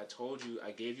already. Jay, I told you.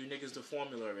 I gave you niggas the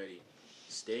formula already.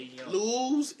 Stay young.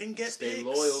 Lose and get Stay picks.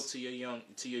 loyal to your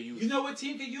youth. You know what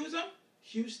team could use them?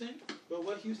 Houston. But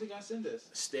what Houston gonna send us?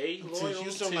 Stay loyal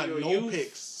Houston to got your no youth.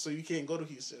 picks, so you can't go to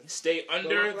Houston. Stay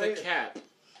under the cap.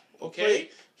 Okay?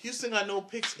 Houston got no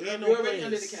picks and no You're players. already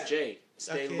under the cap. Jay,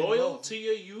 stay loyal to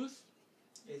your youth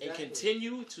and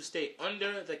continue to stay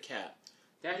under the cap.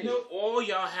 That is all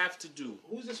y'all have to do.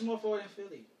 Who's the small forward in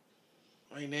Philly?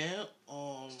 Right now,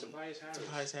 Tobias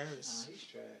Harris. Nah, he's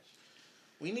trash.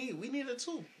 We need a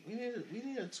two. We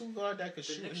need a two guard that can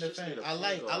shoot and defend. I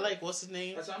like what's his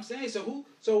name? That's what I'm saying.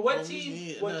 So what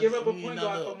team would give up a point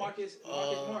guard for Marcus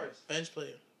Morris? Bench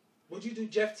player. Would you do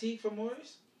Jeff Teague for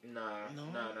Morris? Nah,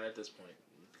 not at this point.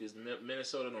 Because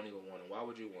Minnesota don't even want him. Why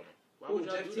would you want him? Why would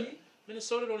Jeff do that? Teague?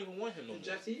 Minnesota don't even want him no more.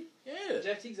 Jeff Teague? Yeah.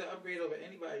 Jeff Teague's an upgrade over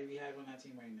anybody we have on that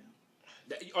team right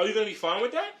now. Are you going to be fine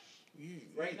with that?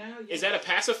 Right now? Yeah. Is that a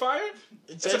pacifier?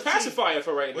 It's a pacifier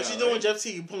for right now. What's you doing, Jeff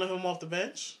Teague? You pulling him off the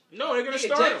bench? No, they're going to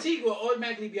start Jeff him. Teague will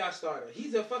automatically be our starter.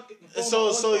 He's a fucking...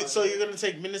 So you're going to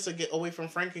take minutes to get away from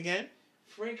Frank again?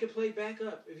 Frank can play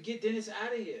backup. If you get Dennis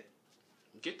out of here.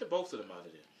 Get the both of them out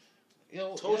of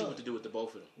there. Told you what to do with the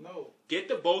both of them. No. Get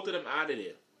the both of them out of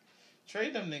there.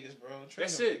 Trade them niggas, bro.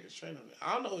 That's it. Trade them.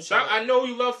 I don't know. I know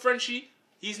you love Frenchie.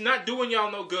 He's not doing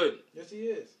y'all no good. Yes, he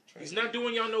is. He's not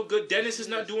doing y'all no good. Dennis is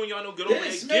not doing y'all no good.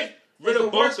 Dennis Smith Get rid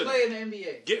of both of them. player in the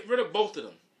NBA. Get rid of both of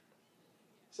them.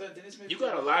 So Dennis Smith. You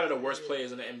got a lot of the worst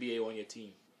players in the NBA on your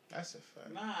team. That's a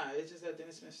fact. Nah, it's just that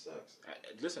Dennis Smith sucks.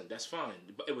 Listen, that's fine.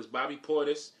 It was Bobby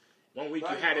Portis. 1 week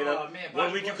you had it up. Man,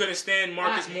 1 week you couldn't stand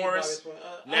Marcus Morris.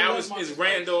 Now it's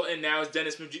Randall, and now it's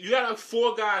Dennis Smith. You got like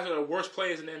 4 guys that are the worst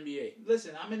players in the NBA.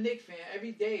 Listen, I'm a Knicks fan.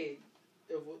 Every day,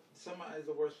 somebody is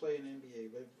the worst player in the NBA.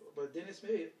 But Dennis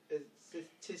Smith is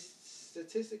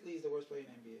statistically is the worst player in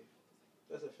the NBA.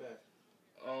 That's a fact.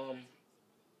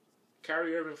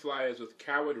 Kyrie Irving Flyers with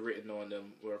coward written on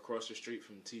them were across the street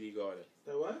from TD Garden.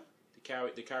 The what?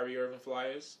 The Kyrie Irving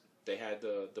Flyers. They had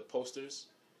the posters.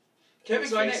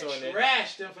 Kevin Garnett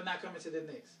trashed them for not coming to the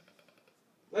Knicks.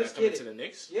 Let's get it. To the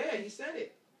Knicks? Yeah, he said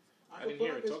it. I didn't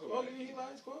hear it talk about it. You didn't hear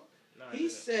his quote? He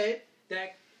said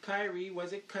that Kyrie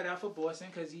wasn't cut out for Boston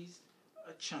because he's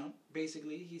a chump,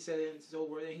 basically. He said it in his own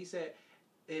word. And he said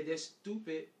they're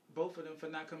stupid, both of them, for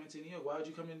not coming to New York. Why would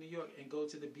you come to New York and go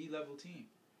to the B-level team?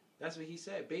 That's what he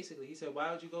said, basically. He said,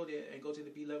 why would you go there and go to the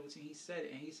B-level team? He said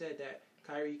it. And he said that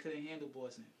Kyrie couldn't handle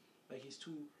Boston. Like, he's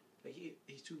too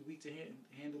weak to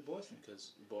handle Boston.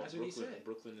 Because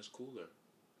Brooklyn is cooler.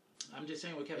 I'm just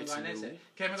saying what Kevin Garnett said.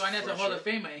 Kevin Garnett's a Hall of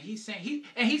Famer, and he said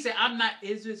I'm not.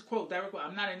 His quote, direct quote.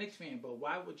 I'm not a Knicks fan, but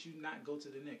why would you not go to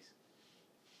the Knicks?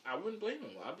 I wouldn't blame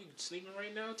him. I'd be sleeping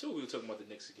right now too. We were talking about the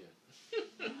Knicks again.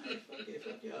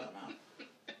 Fuck y'all, I'm out.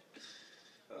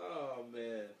 Oh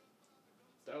man,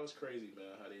 that was crazy,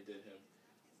 man. How they did him.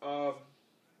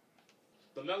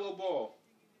 LaMelo Ball,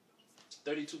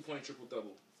 32-point triple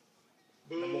double.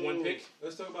 Number 1 pick.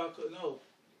 Let's talk about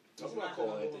Talk about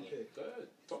Cole Anthony. Go ahead.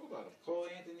 Talk about him. Cole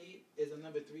Anthony is a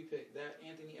number 3 pick. That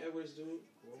Anthony Edwards dude.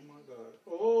 Oh my God.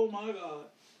 Oh my God.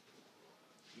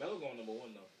 Melo going number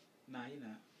 1 though. Nah, he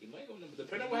not. He might go number.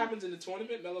 Depending on what happens in the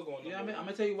tournament, Melo going number 1. I'm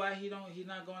gonna tell you why he's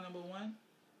not going number 1.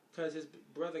 Cause his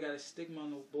brother got a stigma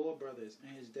on the Ball brothers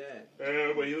and his dad.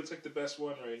 But he looks like the best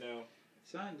one right now.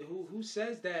 Son, who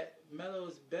says that Melo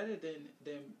is better than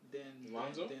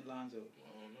Lonzo? Than Lonzo?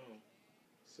 I don't know.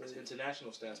 So his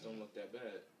international stats don't look that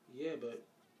bad. Yeah, but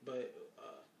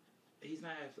he's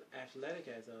not athletic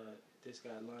as this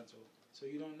guy Lonzo. So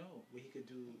you don't know what he could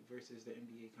do versus the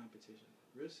NBA competition.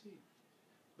 We'll see.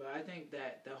 But I think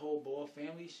that the whole Ball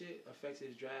family shit affects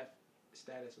his draft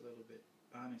status a little bit,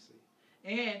 honestly.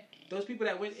 And those people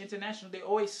that went international, they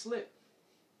always slip.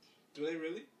 Do they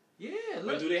really? Yeah. Look.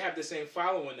 But do they have the same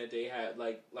following that they had,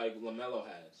 like LaMelo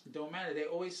has? Don't matter. They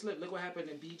always slip. Look what happened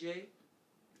to BJ.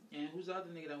 And who's the other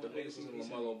nigga that went overseas? The niggas was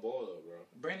LaMelo Ball though, bro.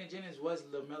 Brandon Jennings was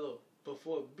LaMelo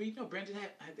before. But you know, Brandon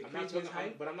had the craziest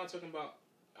hype. But I'm not talking about.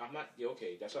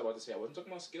 Okay, that's what I was about to say. I wasn't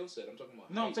talking about skill set. I'm talking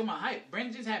about. No, hype. I'm talking about hype.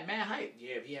 Brandon Jennings had mad hype.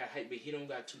 Yeah, he had hype, but he don't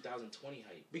got 2020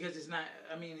 hype. Because it's not.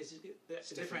 I mean, it's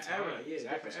a different time. era. Yeah,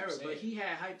 exactly different era. But he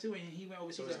had hype too, and he went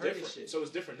overseas and heard his shit. So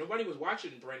it's different. Nobody was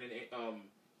watching Brandon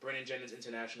Jennings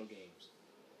international games.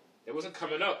 It wasn't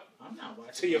coming up. I'm not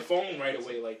watching to your phone right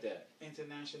away like that.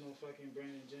 International fucking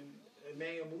Brandon Jennings.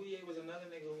 Emmanuel Mudiay was another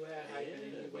nigga who had hype.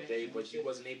 Yeah, but you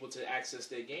wasn't able to access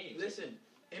their games. Listen.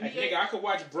 Like, nigga, I could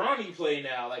watch Bronny play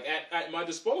now, like at my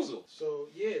disposal. So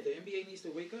yeah, the NBA needs to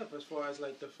wake up as far as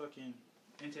like the fucking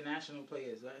international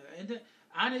players.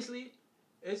 Honestly,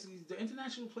 the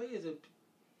international players are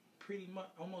pretty much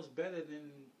almost better than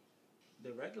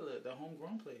the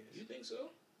homegrown players. You think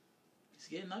so? It's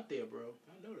getting up there, bro.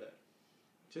 I know that.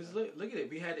 Just look at it.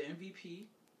 We had the MVP,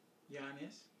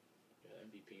 Giannis. Yeah,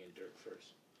 MVP and Dirk first.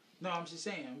 No, I'm just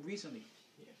saying recently.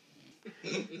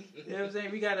 You know what I'm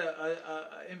saying? We got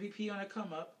a MVP on a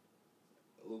come up.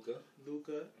 Luka. You know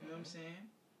what I'm saying?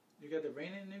 You got the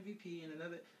reigning MVP and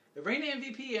the reigning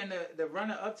MVP and the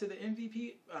runner up to the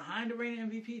MVP behind the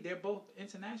reigning MVP. They're both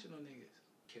international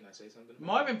niggas. Can I say something?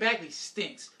 Marvin Bagley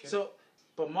stinks.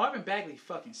 But Marvin Bagley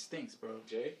fucking stinks, bro.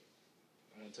 Jay,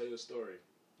 I'm gonna tell you a story.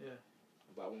 Yeah.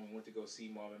 About when we went to go see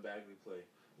Marvin Bagley play.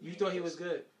 You thought he was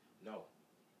good? No.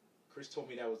 Chris told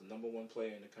me that was the #1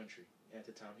 player in the country. At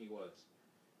the time, he was.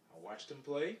 I watched him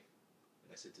play,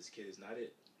 and I said, "This kid is not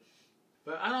it."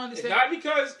 But I don't understand.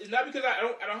 It's not because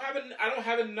I don't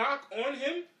have a knock on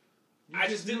him. I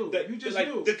just knew. You just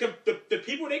knew. The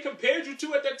people they compared you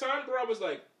to at that time, bro, I was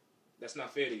like, "That's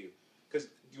not fair to you, because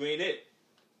you ain't it.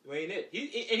 You ain't it."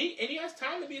 He has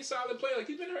time to be a solid player. Like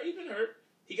he's been hurt.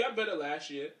 He got better last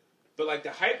year, but like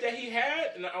the hype that he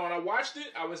had, and when I watched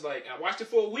it, I was like, I watched it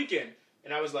for a weekend,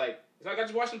 and I was like, it's like I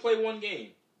just watched him play one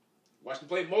game. Watched him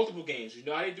play multiple games. You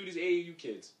know how they do these AAU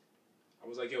kids. I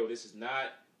was like, yo, this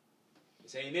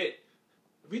ain't it.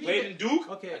 Played in Duke.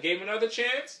 Okay. I gave him another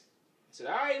chance. I said,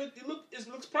 all right, it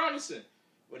looks promising.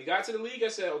 When he got to the league, I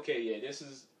said, okay, yeah, this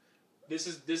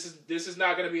is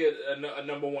not gonna be a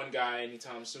 #1 guy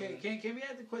anytime soon. Can we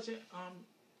ask the question?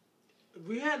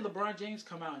 We had LeBron James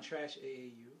come out and trash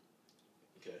AAU.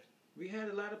 Okay. We had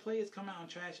a lot of players come out and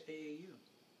trash AAU.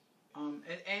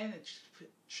 And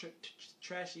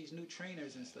trash these new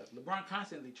trainers and stuff. LeBron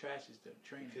constantly trashes the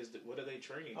trainers. Because what are they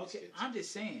training these kids? I'm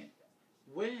just saying,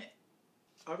 when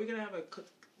are we gonna have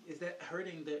is that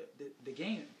hurting the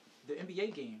game, the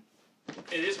NBA game?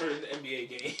 It is hurting the NBA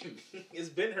game. It's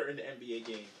been hurting the NBA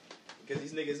game because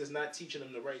these niggas is not teaching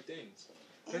them the right things.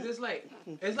 Cause it's like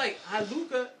how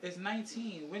Luka is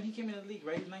 19 when he came in the league,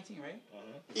 right? He's 19, right?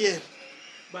 Yeah.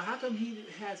 But how come he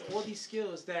has all these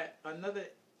skills that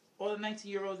all the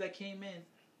 19-year-olds that came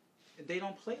in, they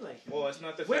don't play like him? Well, it's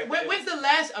not the fact. When's the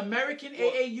last American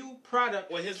AAU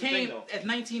product came at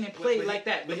 19 and played like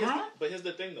that? LeBron? But here's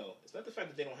the thing, though. It's not the fact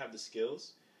that they don't have the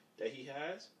skills that he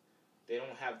has. They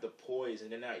don't have the poise,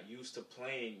 and they're not used to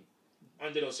playing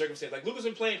under those circumstances. Like, Luka's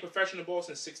been playing professional ball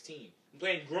since 16. Been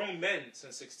playing grown men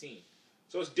since 16.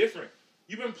 So it's different.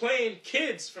 You've been playing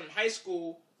kids from high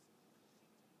school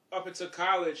up into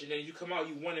college, and then you come out,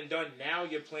 you one and done. Now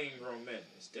you're playing grown men.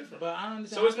 It's different. But I don't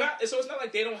understand. So it's not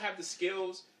like they don't have the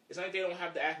skills. It's not like they don't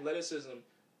have the athleticism.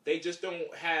 They just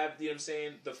don't have, you know what I'm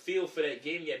saying, the feel for that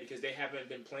game yet because they haven't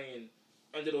been playing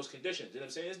under those conditions. You know what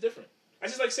I'm saying? It's different. I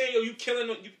just like saying, yo, you're killing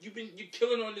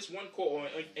on this one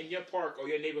court or in your park or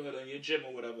your neighborhood or your gym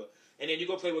or whatever, and then you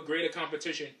go play with greater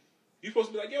competition. You're supposed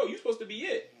to be like, yo, you're supposed to be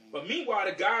it. But meanwhile,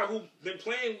 the guy who's been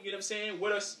playing, you know what I'm saying,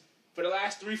 with us for the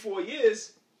last 3-4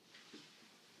 years,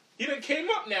 He done came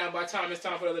up now by the time it's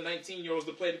time for the other 19-year-olds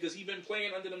to play because he been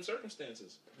playing under them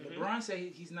circumstances. LeBron said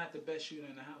he's not the best shooter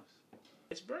in the house.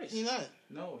 It's Bryce. He's not.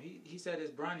 No, he said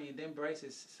it's Bronny and then Bryce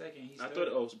is second. He's third.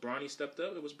 thought Bronny stepped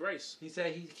up. It was Bryce. He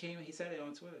said he said it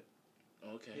on Twitter.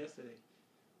 Okay. Yesterday.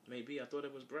 Maybe I thought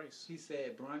it was Bryce. He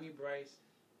said Bronny, Bryce.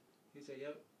 He said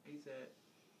yep. He said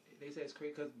they said it's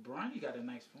crazy because Bronny got a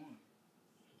nice form.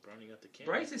 Bronny got the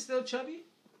camera. Bryce is still chubby.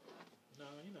 No,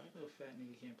 you know, little fat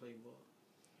nigga can't play ball.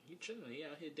 He chilling. He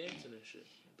out here dancing and shit,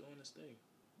 doing his thing.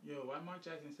 Yo, why Mark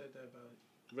Jackson said that about it?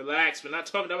 Relax, we're not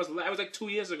talking. That was like 2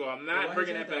 years ago. I'm not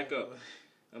bringing that back up.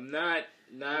 I'm not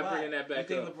bringing that back up.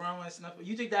 You think LeBron wants to snuff?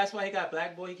 You think that's why he got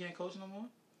blackballed? He can't coach no more.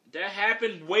 That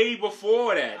happened way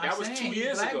before that. That was 2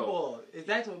 years ago. Is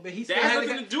that what? But he that has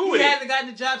nothing to do with it. He hasn't gotten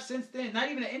the job since then. Not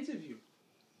even an interview.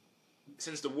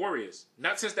 Since the Warriors,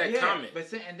 not since that comment.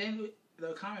 But and then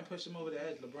the comment pushed him over the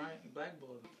edge. LeBron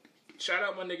blackballed. Shout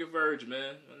out my nigga Verge,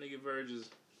 man. My nigga Verge is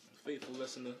a faithful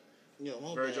listener. Yo,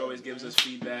 Verge always gives us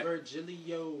feedback.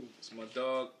 Virgilio. It's my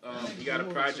dog. He got a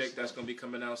project that's gonna be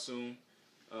coming out soon.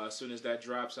 As soon as that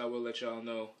drops, I will let y'all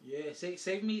know. Yeah,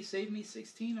 save me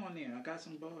 16 on there. I got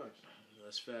some bars.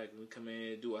 That's fact. We come in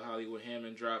here and do a Hollywood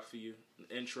Hammond drop for you.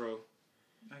 Intro.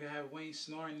 I can have Wayne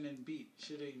snoring and beat.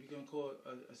 We gonna call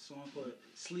a song called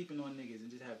 "Sleeping on Niggas" and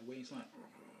just have Wayne snoring.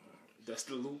 That's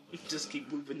the loop. Just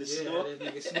keep looping the snore. snore. Yeah,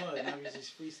 that nigga snore. Now he's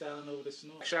just freestyling over the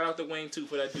snore. Shout out to Wayne too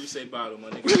for that Douce bottle, my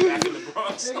nigga. Back in the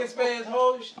Bronx. Nigga spent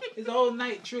his whole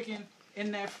night tricking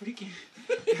in that freaking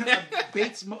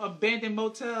Bates abandoned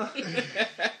motel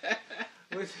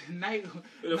with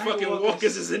the fucking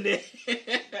walkers is in there.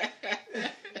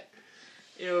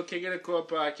 Yo, King of the Court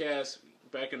podcast.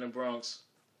 Back in the Bronx.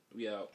 We out.